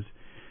CEOs,"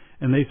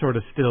 and they sort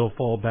of still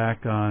fall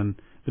back on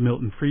the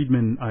Milton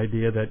Friedman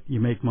idea that you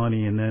make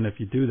money, and then if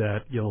you do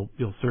that, you'll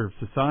serve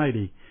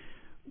society.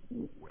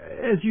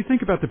 As you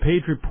think about the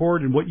Page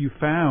report and what you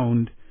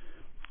found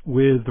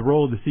with the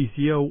role of the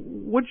CCO,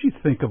 what did you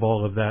think of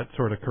all of that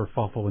sort of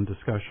kerfuffle and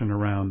discussion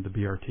around the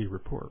BRT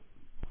report?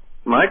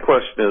 My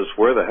question is,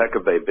 where the heck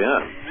have they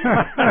been?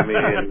 I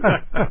mean,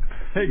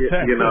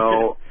 exactly.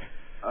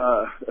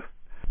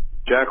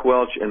 Jack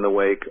Welch, in the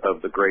wake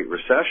of the Great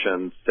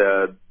Recession,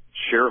 said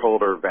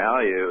shareholder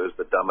value is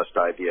the dumbest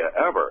idea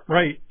ever.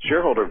 Right.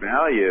 Shareholder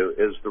value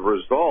is the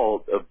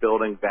result of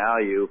building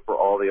value for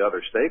all the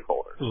other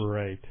stakeholders.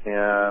 Right.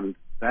 And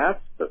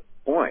that's the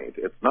point.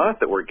 It's not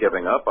that we're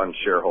giving up on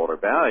shareholder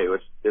value.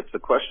 It's a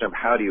question of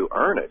how do you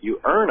earn it. You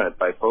earn it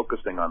by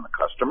focusing on the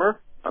customer,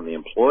 on the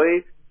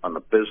employee, on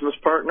the business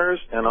partners,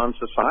 and on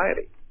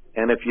society.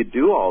 And if you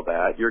do all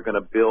that, you're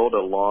going to build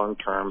a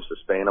long-term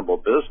sustainable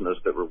business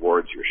that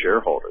rewards your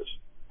shareholders.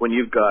 When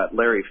you've got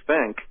Larry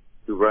Fink,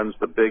 who runs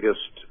the biggest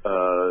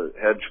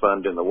hedge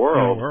fund in the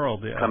world,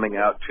 coming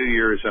out 2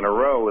 years in a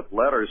row with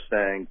letters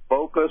saying,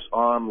 focus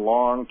on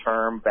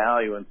long-term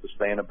value and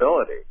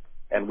sustainability.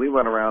 And we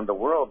went around the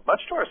world,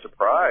 much to our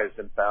surprise,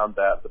 and found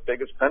that the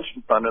biggest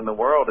pension fund in the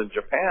world in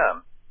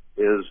Japan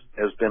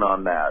has been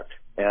on that.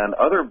 And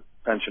other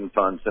pension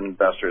funds and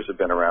investors have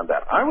been around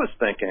that. I was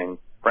thinking,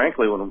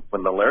 frankly,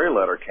 when the Larry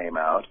letter came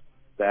out,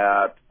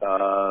 that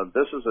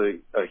this is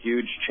a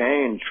huge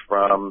change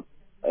from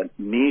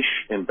niche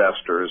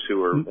investors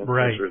who are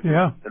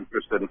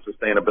interested in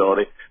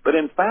sustainability. But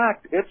in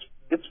fact, it's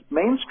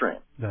mainstream.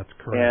 That's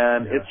correct.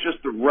 And it's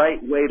just the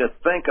right way to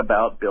think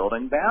about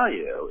building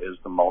value is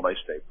the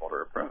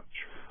multi-stakeholder approach.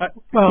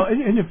 Well,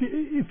 and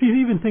if you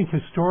even think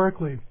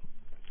historically,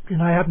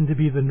 and I happen to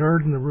be the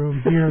nerd in the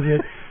room here that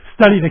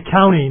studied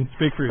accounting.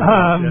 Speak for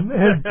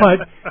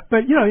yourself.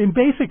 But you know, in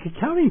basic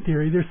accounting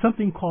theory, there's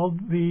something called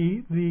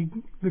the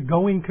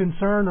going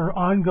concern or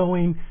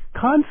ongoing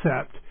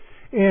concept.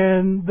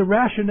 And the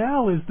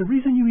rationale is the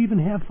reason you even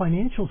have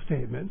financial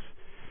statements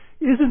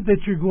isn't that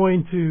you're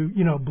going to,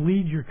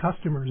 bleed your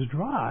customers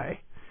dry.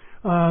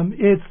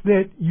 It's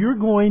that you're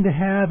going to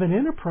have an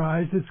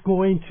enterprise that's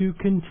going to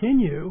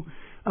continue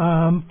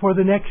for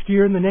the next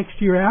year and the next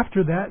year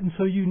after that, and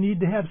so you need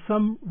to have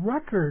some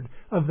record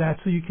of that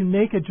so you can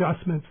make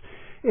adjustments.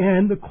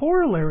 And the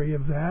corollary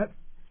of that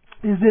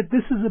is that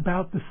this is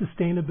about the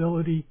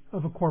sustainability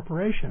of a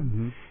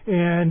corporation. Mm-hmm.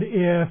 And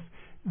if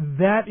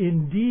that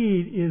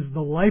indeed is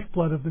the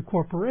lifeblood of the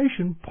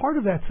corporation, part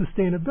of that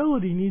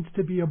sustainability needs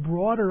to be a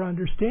broader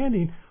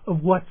understanding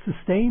of what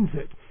sustains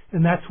it.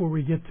 And that's where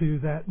we get to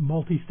that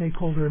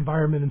multi-stakeholder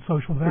environment and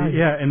social value.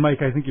 Yeah, and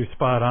Mike, I think you're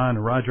spot on.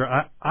 Roger,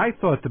 I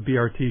thought the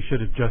BRT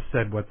should have just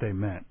said what they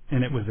meant,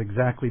 and it was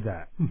exactly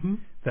that,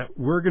 that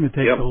we're going to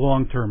take the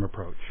long-term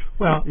approach.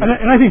 Well,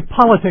 and I think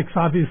politics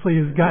obviously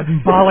has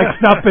gotten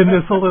bollocksed up in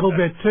this a little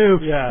bit too,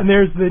 and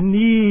there's the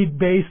need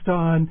based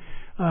on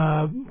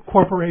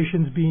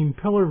corporations being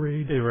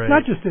pilloried,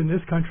 not just in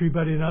this country,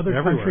 but in other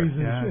countries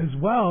as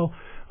well,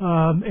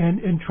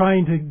 and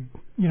trying to,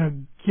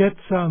 get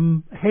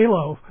some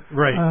halo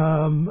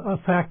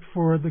effect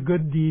for the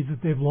good deeds that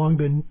they've long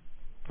been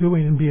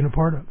doing and being a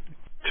part of.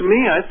 To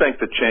me, I think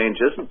the change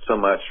isn't so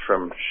much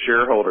from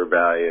shareholder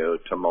value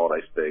to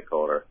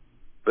multi-stakeholder,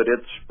 but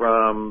it's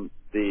from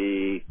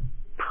the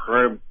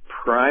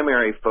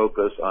primary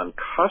focus on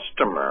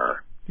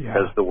customer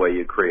as the way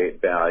you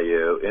create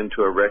value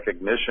into a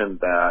recognition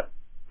that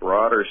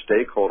broader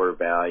stakeholder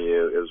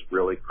value is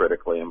really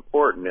critically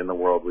important in the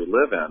world we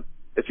live in.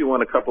 If you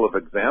want a couple of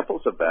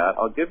examples of that,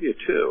 I'll give you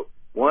two.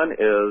 One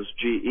is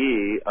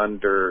GE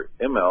under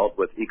Immelt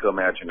with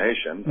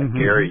Eco-Imagination, and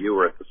Gary, you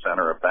were at the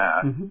center of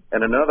that.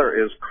 And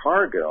another is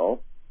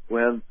Cargill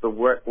with the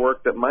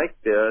work that Mike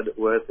did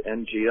with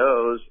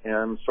NGOs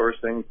and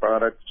sourcing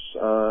products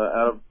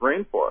out of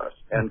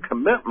rainforests, and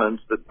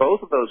commitments that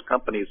both of those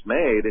companies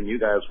made, and you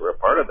guys were a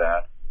part of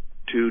that,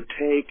 to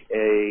take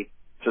a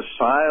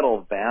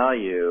societal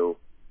value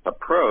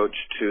approach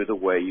to the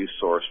way you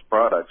source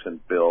products and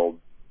build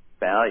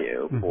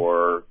value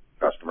for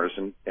customers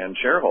and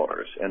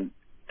shareholders. And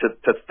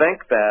to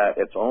think that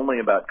it's only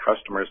about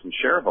customers and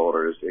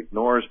shareholders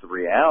ignores the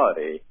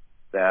reality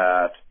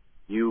that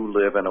you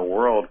live in a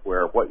world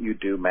where what you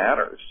do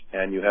matters,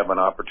 and you have an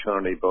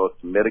opportunity both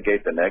to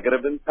mitigate the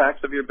negative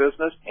impacts of your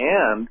business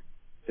and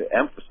to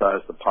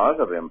emphasize the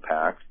positive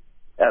impacts.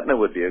 Aetna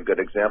would be a good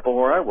example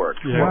where I worked.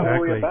 What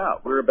were we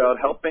about? We were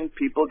about helping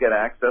people get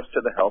access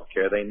to the health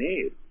care they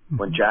need.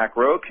 When Jack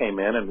Rowe came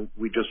in and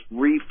we just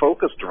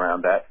refocused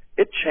around that,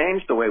 it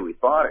changed the way we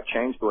thought, it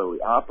changed the way we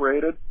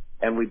operated,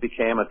 and we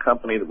became a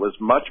company that was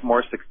much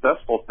more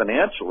successful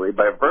financially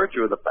by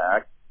virtue of the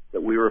fact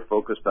that we were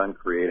focused on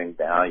creating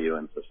value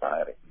in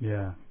society.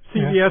 Yeah.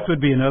 CVS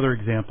would be another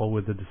example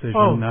with the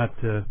decision not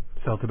to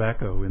sell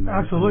tobacco in their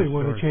Absolutely,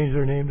 when they changed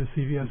their name to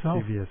CVS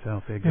Health. CVS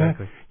Health,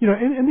 exactly. Yeah.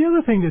 And the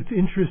other thing that's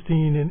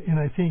interesting and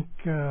I think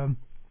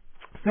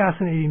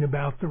fascinating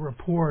about the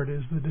report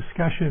is the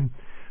discussion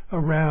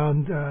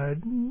around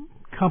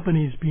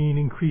companies being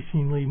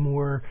increasingly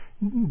more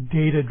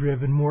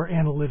data-driven, more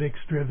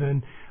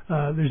analytics-driven.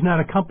 There's not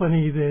a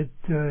company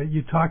that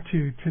you talk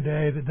to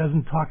today that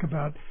doesn't talk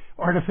about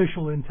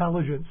artificial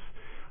intelligence,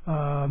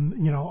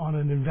 on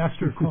an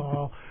investor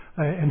call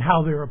and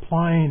how they're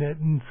applying it.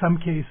 In some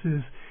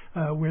cases,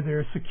 where there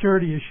are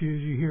security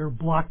issues, you hear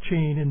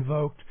blockchain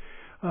invoked.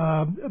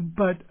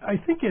 But I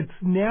think it's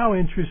now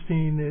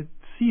interesting that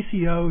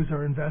CCOs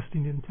are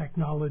investing in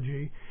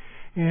technology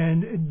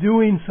and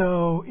doing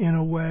so in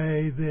a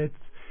way that's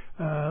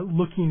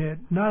looking at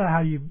not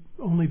how you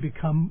only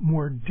become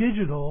more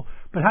digital,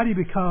 but how do you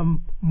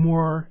become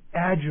more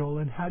agile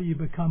and how do you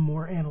become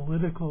more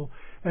analytical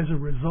as a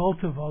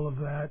result of all of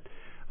that.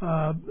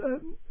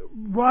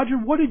 Roger,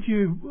 what did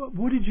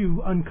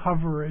you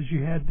uncover as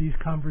you had these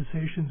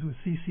conversations with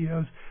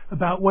CCOs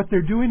about what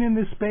they're doing in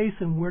this space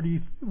and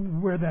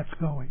where that's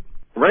going?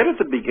 Right at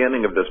the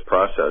beginning of this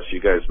process,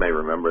 you guys may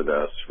remember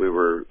this, we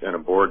were in a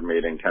board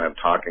meeting kind of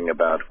talking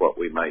about what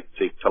we might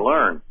seek to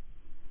learn.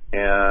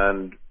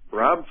 And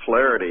Rob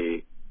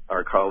Flaherty,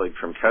 our colleague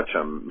from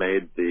Ketchum,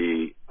 made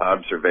the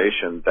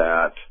observation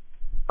that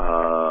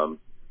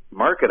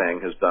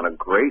marketing has done a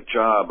great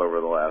job over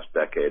the last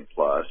decade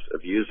plus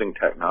of using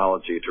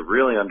technology to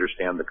really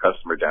understand the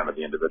customer down to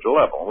the individual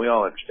level. And we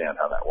all understand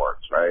how that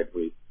works, right?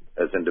 We,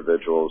 as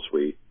individuals,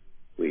 we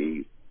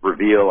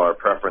reveal our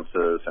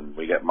preferences and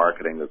we get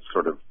marketing that's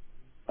sort of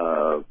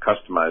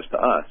customized to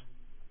us.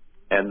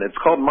 And it's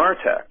called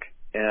MarTech.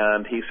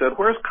 And he said,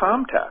 where's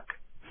ComTech?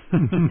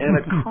 And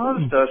it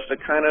caused us to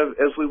kind of,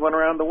 as we went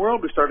around the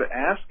world, we started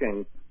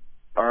asking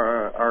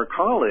our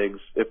colleagues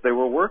if they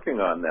were working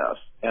on this.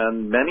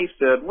 And many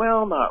said,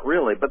 well, not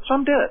really, but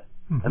some did.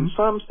 Mm-hmm. And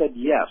some said,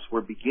 yes,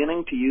 we're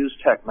beginning to use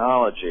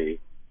technology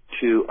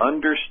to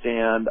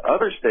understand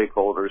other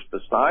stakeholders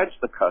besides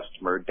the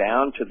customer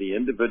down to the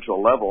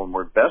individual level, and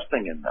we're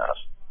investing in this.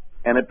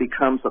 And it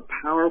becomes a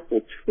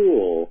powerful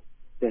tool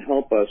to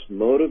help us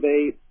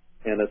motivate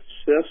and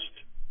assist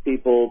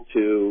people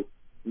to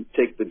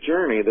take the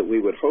journey that we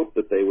would hope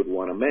that they would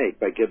want to make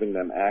by giving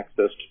them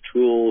access to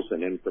tools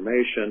and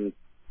information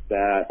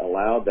that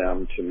allow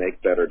them to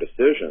make better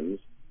decisions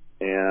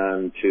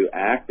and to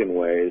act in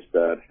ways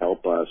that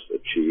help us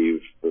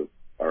achieve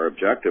our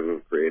objective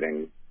of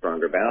creating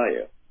stronger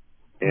value.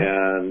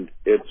 And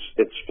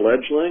it's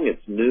fledgling,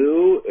 it's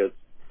new, it's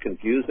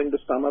confusing to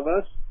some of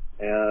us,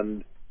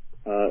 and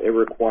it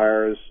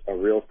requires a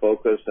real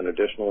focus and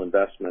additional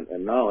investment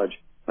and knowledge.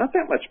 Not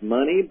that much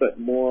money, but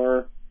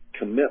more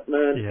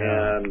commitment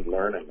and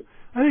learning.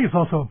 I think it's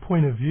also a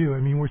point of view. I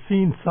mean, we're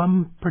seeing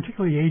some,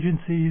 particularly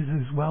agencies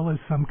as well as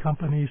some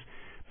companies,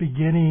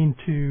 beginning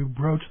to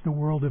broach the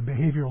world of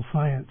behavioral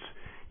science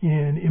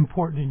in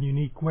important and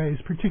unique ways.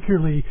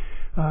 Particularly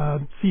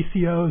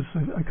CCOs,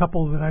 a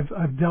couple that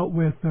I've dealt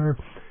with, are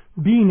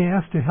being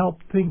asked to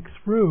help think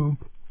through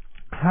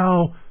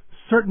how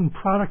certain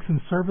products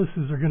and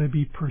services are going to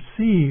be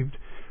perceived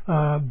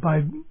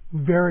by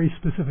very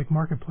specific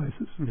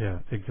marketplaces. Yeah,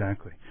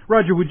 exactly.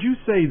 Roger, would you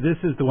say this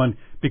is the one,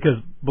 because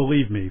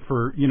believe me,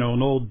 for,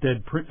 an old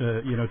dead,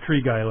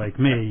 tree guy like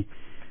me,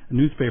 a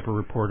newspaper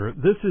reporter,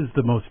 this is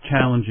the most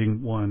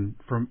challenging one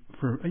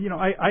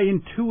I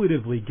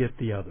intuitively get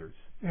the others.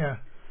 Yeah.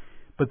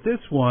 But this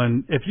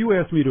one, if you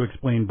asked me to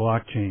explain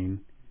blockchain,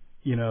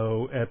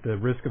 at the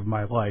risk of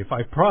my life,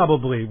 I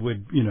probably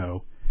would,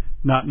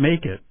 not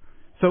make it.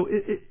 So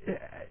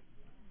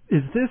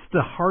is this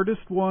the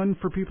hardest one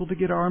for people to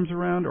get arms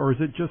around, or is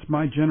it just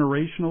my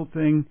generational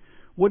thing?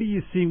 What do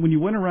you see when you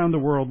went around the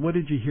world? What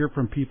did you hear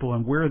from people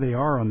and where they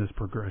are on this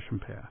progression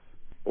path?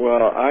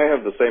 Well, I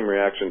have the same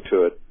reaction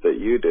to it that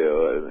you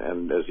do,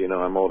 and as you know,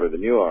 I'm older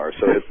than you are,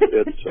 so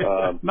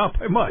it's not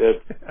by much.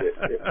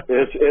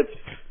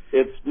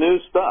 It's new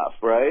stuff,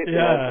 right?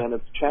 Yeah, and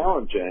it's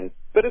challenging,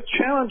 but it's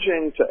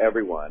challenging to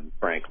everyone,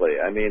 frankly.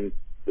 I mean,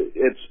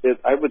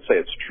 I would say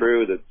it's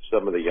true that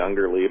some of the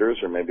younger leaders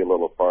are maybe a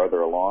little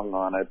farther along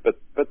on it,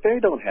 but they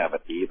don't have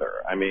it either.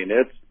 I mean,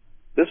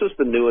 this is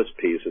the newest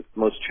piece. It's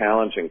the most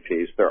challenging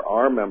piece. There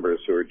are members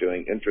who are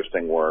doing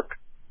interesting work.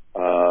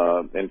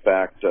 In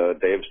fact,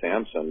 Dave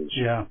Sampson's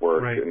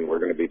work, right, and we're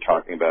going to be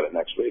talking about it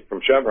next week,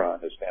 from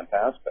Chevron, is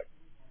fantastic.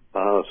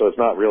 So it's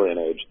not really an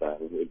age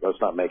thing.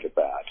 Let's not make it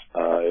that.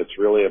 It's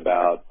really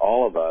about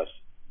all of us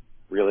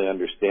really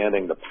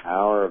understanding the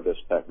power of this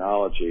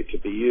technology to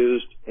be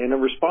used in a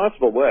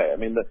responsible way. I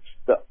mean,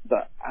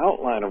 the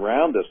outline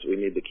around this we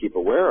need to keep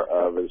aware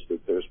of is that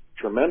there's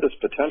tremendous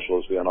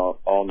potential, as we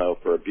all know,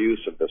 for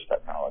abuse of this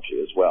technology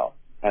as well.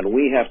 And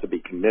we have to be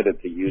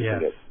committed to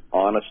using it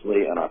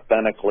honestly and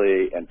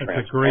authentically and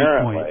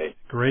transparently.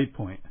 Great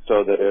point.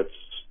 So that it's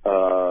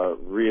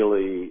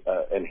really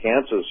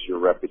enhances your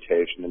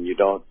reputation, and you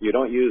don't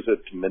use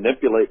it to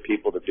manipulate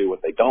people to do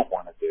what they don't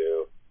want to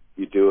do.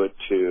 You do it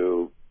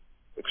to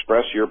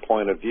express your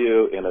point of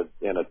view in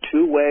a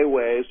two-way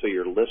way, so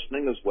you're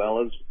listening as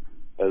well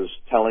as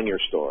telling your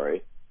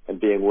story, and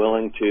being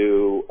willing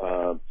to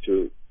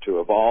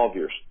evolve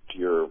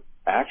your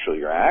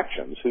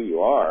actions, who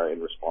you are, in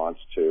response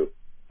to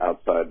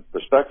outside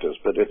perspectives.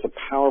 But it's a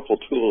powerful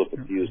tool if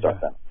it's used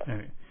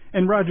authentically.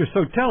 And Roger,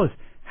 so tell us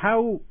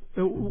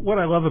what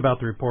I love about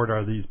the report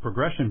are these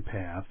progression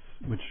paths,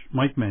 which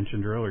Mike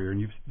mentioned earlier and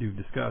you've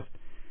discussed.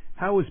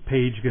 How is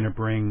Paige going to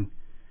bring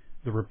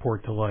the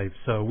report to life?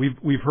 So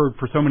we've heard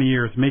for so many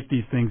years, make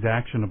these things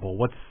actionable.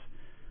 What's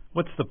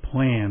the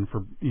plan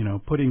for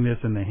putting this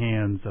in the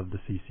hands of the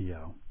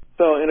CCO?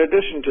 So in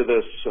addition to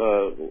this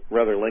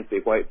rather lengthy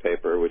white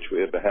paper, which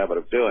we have a habit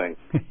of doing,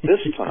 this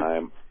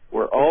time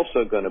we're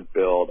also going to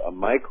build a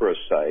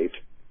microsite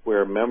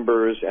where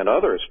members and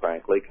others,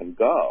 frankly, can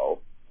go,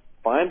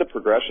 find the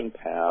progression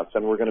paths,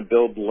 and we're going to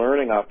build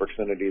learning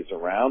opportunities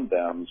around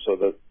them so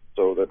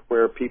that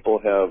where people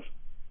have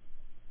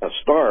a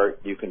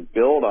start, you can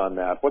build on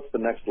that. What's the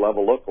next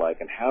level look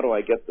like, and how do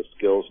I get the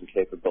skills and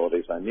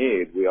capabilities I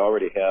need? We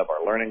already have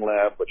our Learning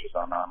Lab, which is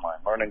an online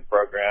learning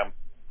program.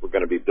 We're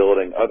going to be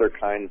building other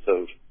kinds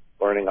of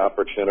learning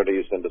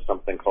opportunities into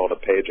something called a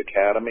Page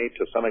Academy.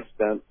 To some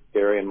extent,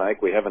 Gary and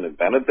Mike, we haven't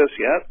invented this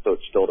yet, so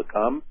it's still to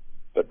come.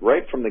 But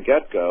right from the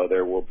get-go,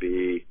 there will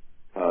be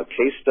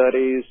case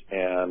studies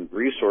and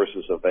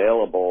resources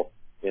available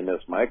in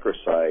this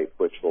microsite,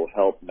 which will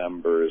help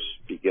members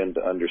begin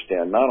to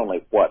understand not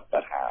only what,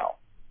 but how.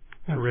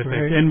 Terrific.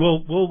 And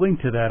we'll link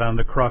to that on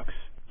the Crux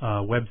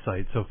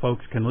website, so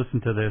folks can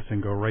listen to this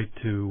and go right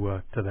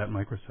to that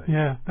microsite.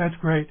 Yeah, that's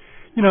great.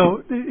 You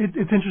know,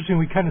 it's interesting.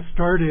 We kind of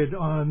started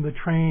on the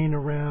train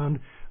around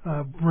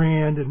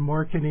brand and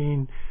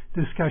marketing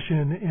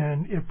discussion,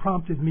 and it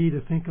prompted me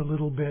to think a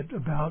little bit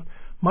about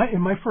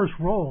in my first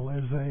role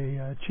as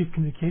a chief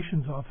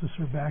communications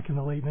officer back in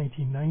the late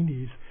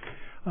 1990s.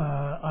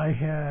 I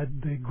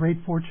had the great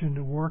fortune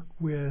to work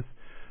with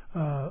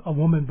a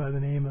woman by the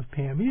name of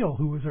Pam Eel,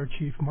 who was our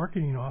chief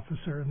marketing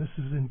officer, and this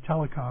is in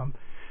telecom.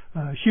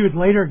 She would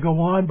later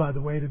go on, by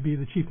the way, to be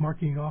the chief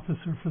marketing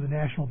officer for the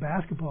National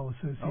Basketball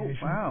Association.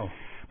 Oh, wow.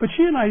 But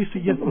she and I used to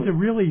get into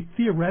really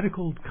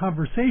theoretical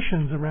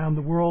conversations around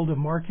the world of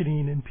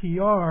marketing and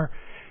PR,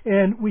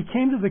 and we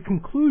came to the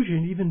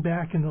conclusion, even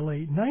back in the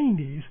late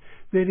 90s,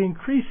 that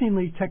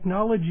increasingly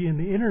technology and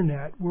the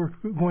Internet were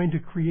going to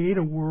create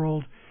a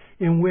world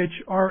in which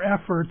our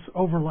efforts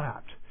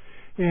overlapped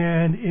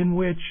and in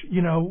which,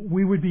 you know,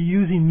 we would be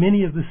using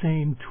many of the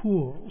same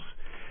tools,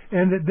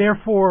 and that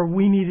therefore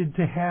we needed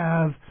to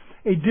have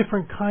a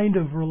different kind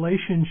of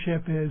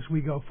relationship as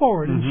we go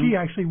forward. Mm-hmm. And she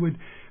actually would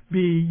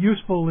be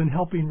useful in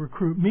helping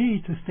recruit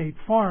me to State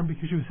Farm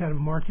because she was head of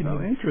marketing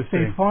at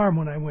State Farm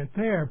when I went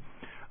there.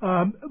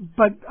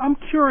 But I'm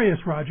curious,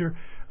 Roger,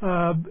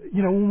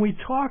 you know, when we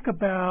talk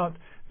about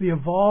the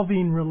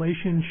evolving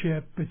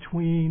relationship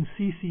between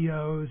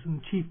CCOs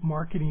and Chief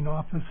Marketing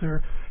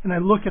Officer, and I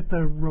look at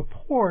the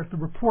report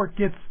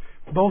gets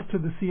both to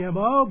the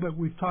CMO, but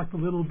we've talked a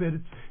little bit,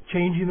 it's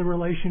changing the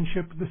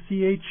relationship with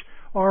the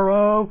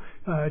CHRO,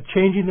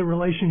 changing the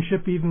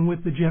relationship even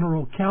with the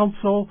General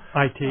Counsel.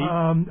 IT.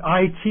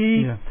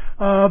 Yeah.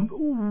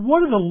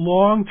 What are the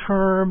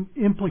long-term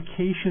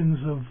implications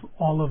of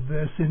all of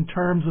this in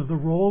terms of the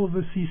role of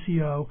a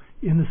CCO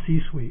in the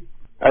C-suite?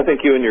 I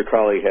think you and your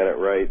colleague had it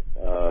right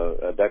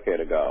a decade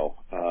ago.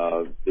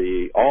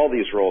 All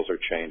these roles are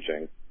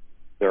changing.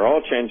 They're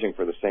all changing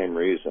for the same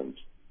reasons.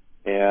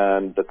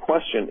 And the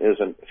question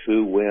isn't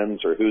who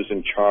wins or who's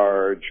in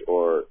charge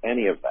or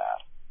any of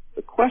that.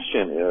 The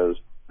question is,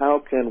 how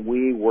can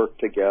we work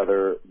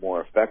together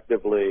more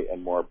effectively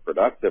and more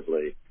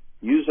productively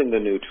using the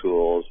new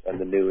tools and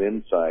the new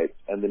insights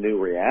and the new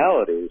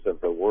realities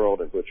of the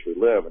world in which we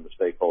live and the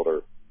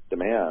stakeholder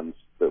demands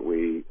that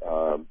we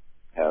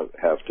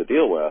have to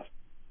deal with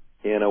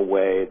in a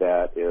way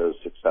that is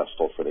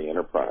successful for the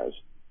enterprise.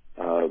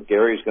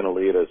 Gary's going to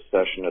lead a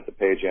session at the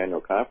Page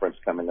Annual Conference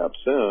coming up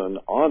soon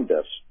on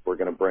this. We're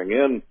going to bring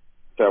in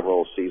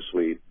several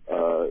C-suite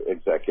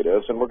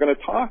executives, and we're going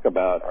to talk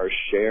about our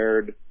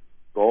shared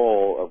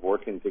goal of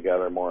working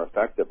together more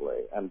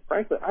effectively. And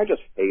frankly, I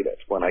just hate it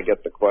when I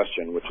get the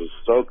question, which is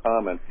so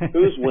common,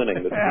 who's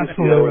winning, the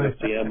CCO or the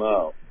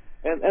CMO?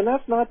 And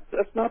that's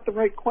not the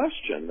right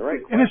question. The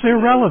right question, and it's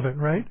irrelevant,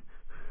 right?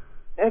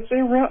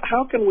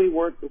 How can we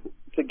work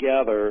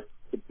together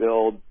to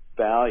build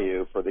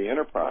value for the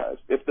enterprise?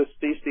 If the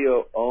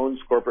CCO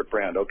owns corporate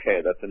brand,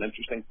 okay, that's an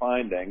interesting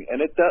finding,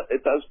 and it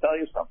does tell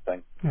you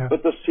something. Yeah.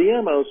 But the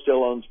CMO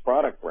still owns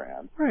product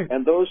brand, right.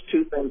 And those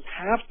two things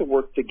have to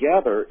work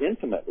together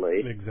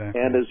intimately.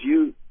 Exactly. And as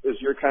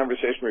your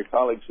conversation with your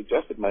colleague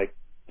suggested, Mike,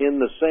 in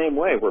the same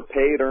way, where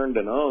paid, earned,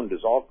 and owned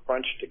is all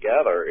crunched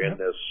together in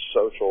this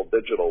social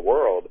digital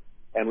world,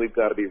 and we've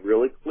got to be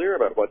really clear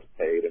about what's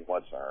paid and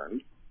what's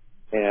earned,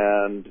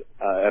 and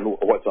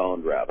what's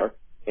owned rather,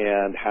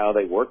 and how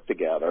they work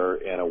together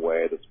in a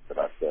way that's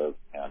productive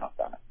and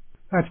authentic.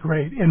 That's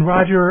great. And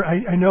Roger,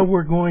 I know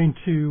we're going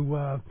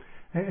to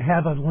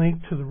have a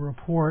link to the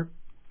report,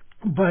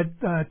 but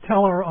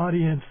tell our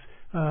audience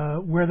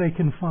where they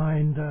can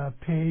find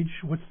Page.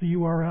 What's the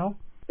URL?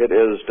 It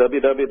is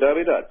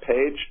www.page.org.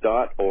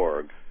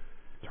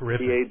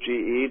 Terrific.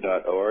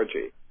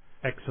 PAGE.org.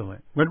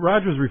 Excellent. What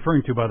Roger's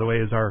referring to, by the way,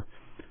 is our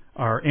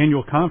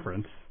annual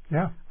conference.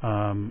 Yeah.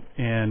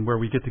 And where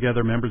we get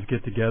together, members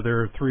get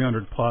together,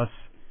 300 plus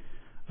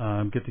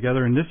get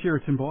together, and this year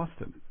it's in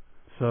Boston.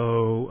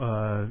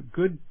 So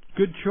good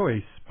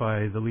choice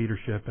by the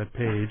leadership at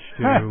Page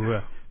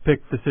to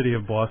pick the city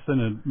of Boston,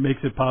 and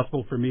makes it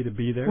possible for me to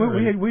be there. Well,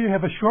 we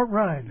have a short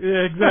ride.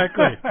 Yeah,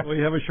 exactly. We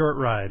have a short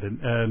ride,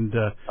 and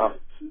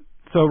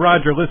so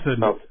Roger,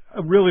 listen,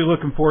 really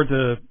looking forward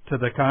to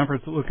the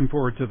conference, looking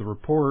forward to the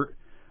report.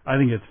 I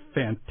think it's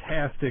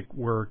fantastic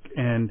work,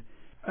 and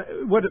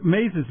what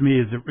amazes me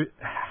is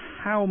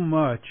how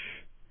much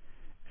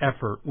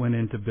effort went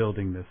into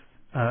building this.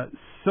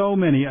 So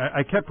many.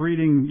 I kept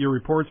reading your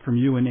reports from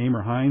you and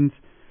Amor Hines,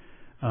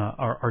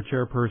 our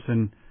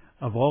chairperson.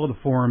 of all of the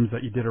forums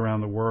that you did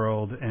around the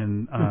world,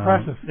 and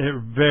impressive.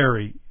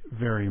 Very,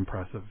 very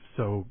impressive.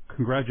 So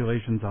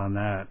congratulations on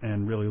that,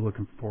 and really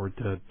looking forward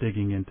to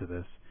digging into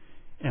this.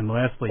 And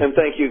lastly, and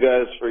thank you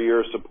guys for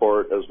your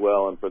support as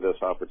well, and for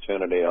this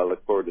opportunity. I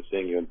look forward to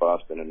seeing you in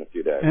Boston in a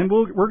few days. And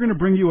we're going to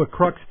bring you a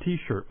Crux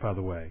T-shirt, by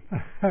the way.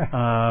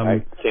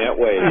 I can't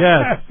wait.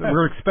 Yes,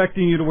 we're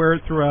expecting you to wear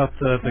it throughout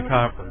the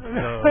conference.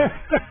 So,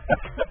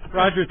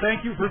 Roger,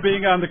 thank you for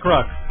being on the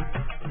Crux.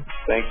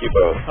 Thank you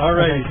both. All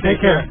right, take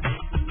care.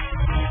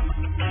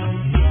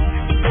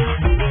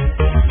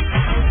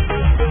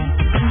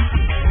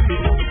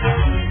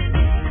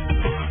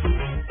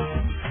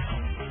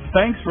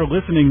 Thanks for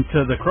listening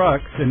to The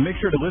Crux, and make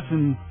sure to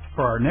listen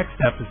for our next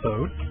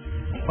episode.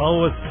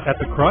 Follow us at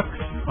The Crux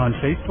on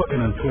Facebook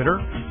and on Twitter,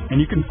 and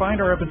you can find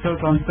our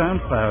episodes on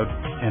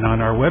SoundCloud and on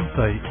our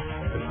website,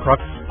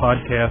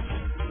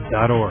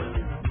 thecruxpodcast.org.